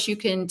a course you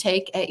can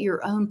take at your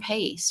own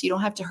pace. You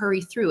don't have to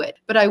hurry through it.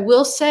 But I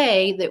will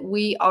say that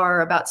we are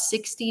about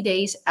 60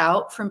 days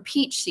out from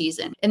peach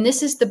season. And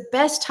this is the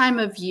best time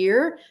of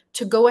year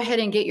to go ahead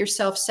and get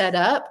yourself set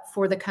up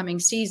for the coming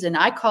season.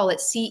 I call it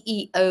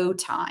CEO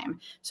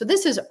time. So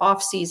this is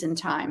off-season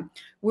time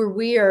where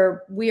we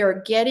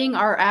are getting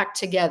our act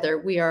together.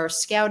 We are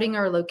scouting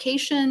our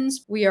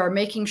locations. We are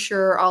making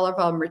sure all of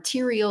our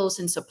materials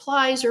and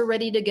supplies are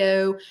ready to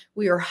go.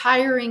 We are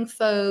hiring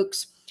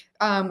folks.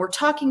 We're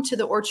talking to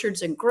the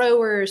orchards and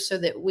growers so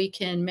that we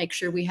can make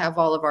sure we have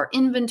all of our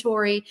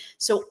inventory.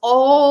 So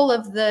all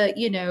of the,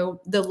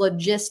 the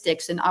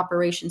logistics and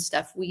operation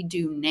stuff we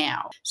do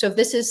now. So if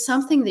this is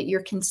something that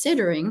you're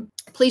considering,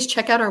 please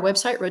check out our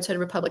website,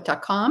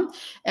 roadsiderepublic.com,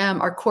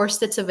 our course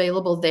that's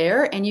available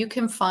there. And you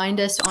can find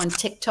us on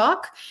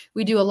TikTok.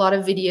 We do a lot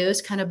of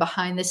videos kind of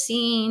behind the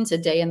scenes, a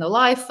day in the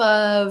life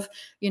of,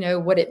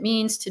 what it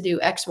means to do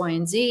X, Y,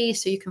 and Z.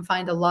 So you can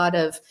find a lot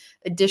of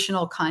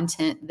additional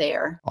content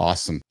there.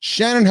 Awesome.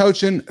 Shannon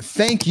Houchin,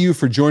 thank you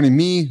for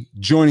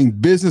joining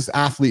Business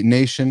Athlete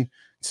Nation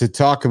to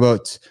talk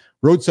about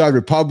Roadside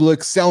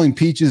Republic, selling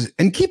peaches,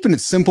 and keeping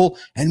it simple,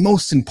 and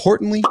most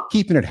importantly,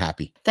 keeping it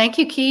happy. Thank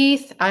you,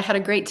 Keith. I had a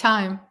great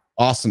time.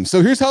 Awesome.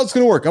 So here's how it's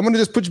going to work. I'm going to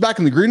just put you back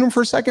in the green room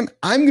for a second.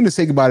 I'm going to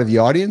say goodbye to the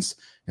audience,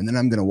 and then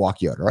I'm going to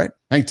walk you out. All right?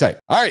 Hang tight.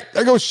 All right.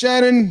 There goes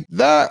Shannon.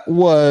 That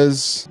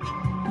was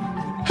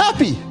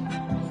happy.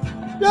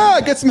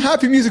 Yeah, get some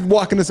happy music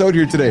walking us out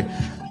here today.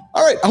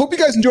 All right. I hope you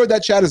guys enjoyed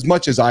that chat as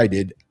much as I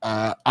did.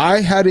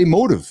 I had a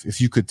motive,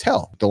 if you could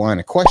tell, the line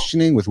of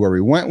questioning with where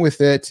we went with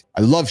it.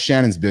 I love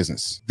Shannon's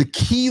business. The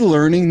key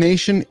learning,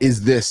 nation,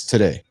 is this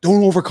today.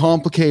 Don't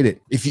overcomplicate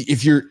it.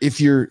 If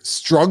you're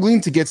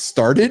struggling to get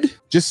started,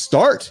 just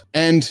start,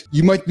 and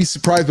you might be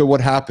surprised by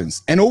what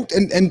happens. And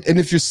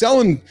if you're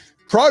selling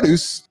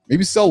produce,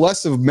 maybe sell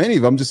less of many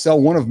of them, just sell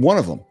one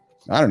of them.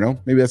 I don't know.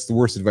 Maybe that's the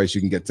worst advice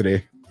you can get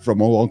today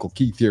from old Uncle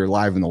Keith here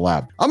live in the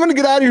lab. I'm going to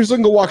get out of here so I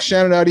can go walk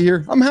Shannon out of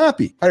here. I'm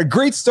happy. Had a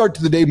great start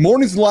to the day.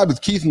 Mornings in the lab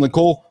with Keith and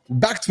Nicole.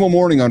 Back tomorrow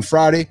morning on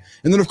Friday.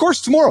 And then, of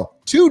course, tomorrow,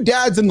 2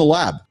 Dads in the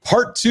Lab,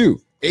 Part 2,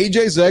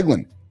 AJ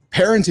Zeglin,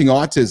 Parenting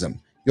Autism.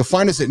 You'll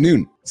find us at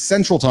noon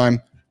Central Time.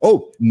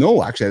 Oh,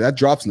 no, actually, that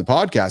drops in the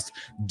podcast.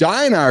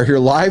 Di and I are here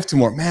live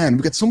tomorrow. Man,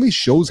 we've got so many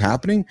shows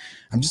happening.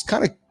 I'm just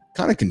kind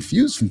of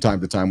confused from time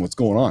to time what's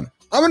going on.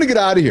 I'm going to get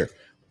out of here.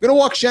 I'm going to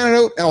walk Shannon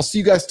out, and I'll see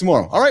you guys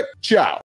tomorrow. All right, ciao.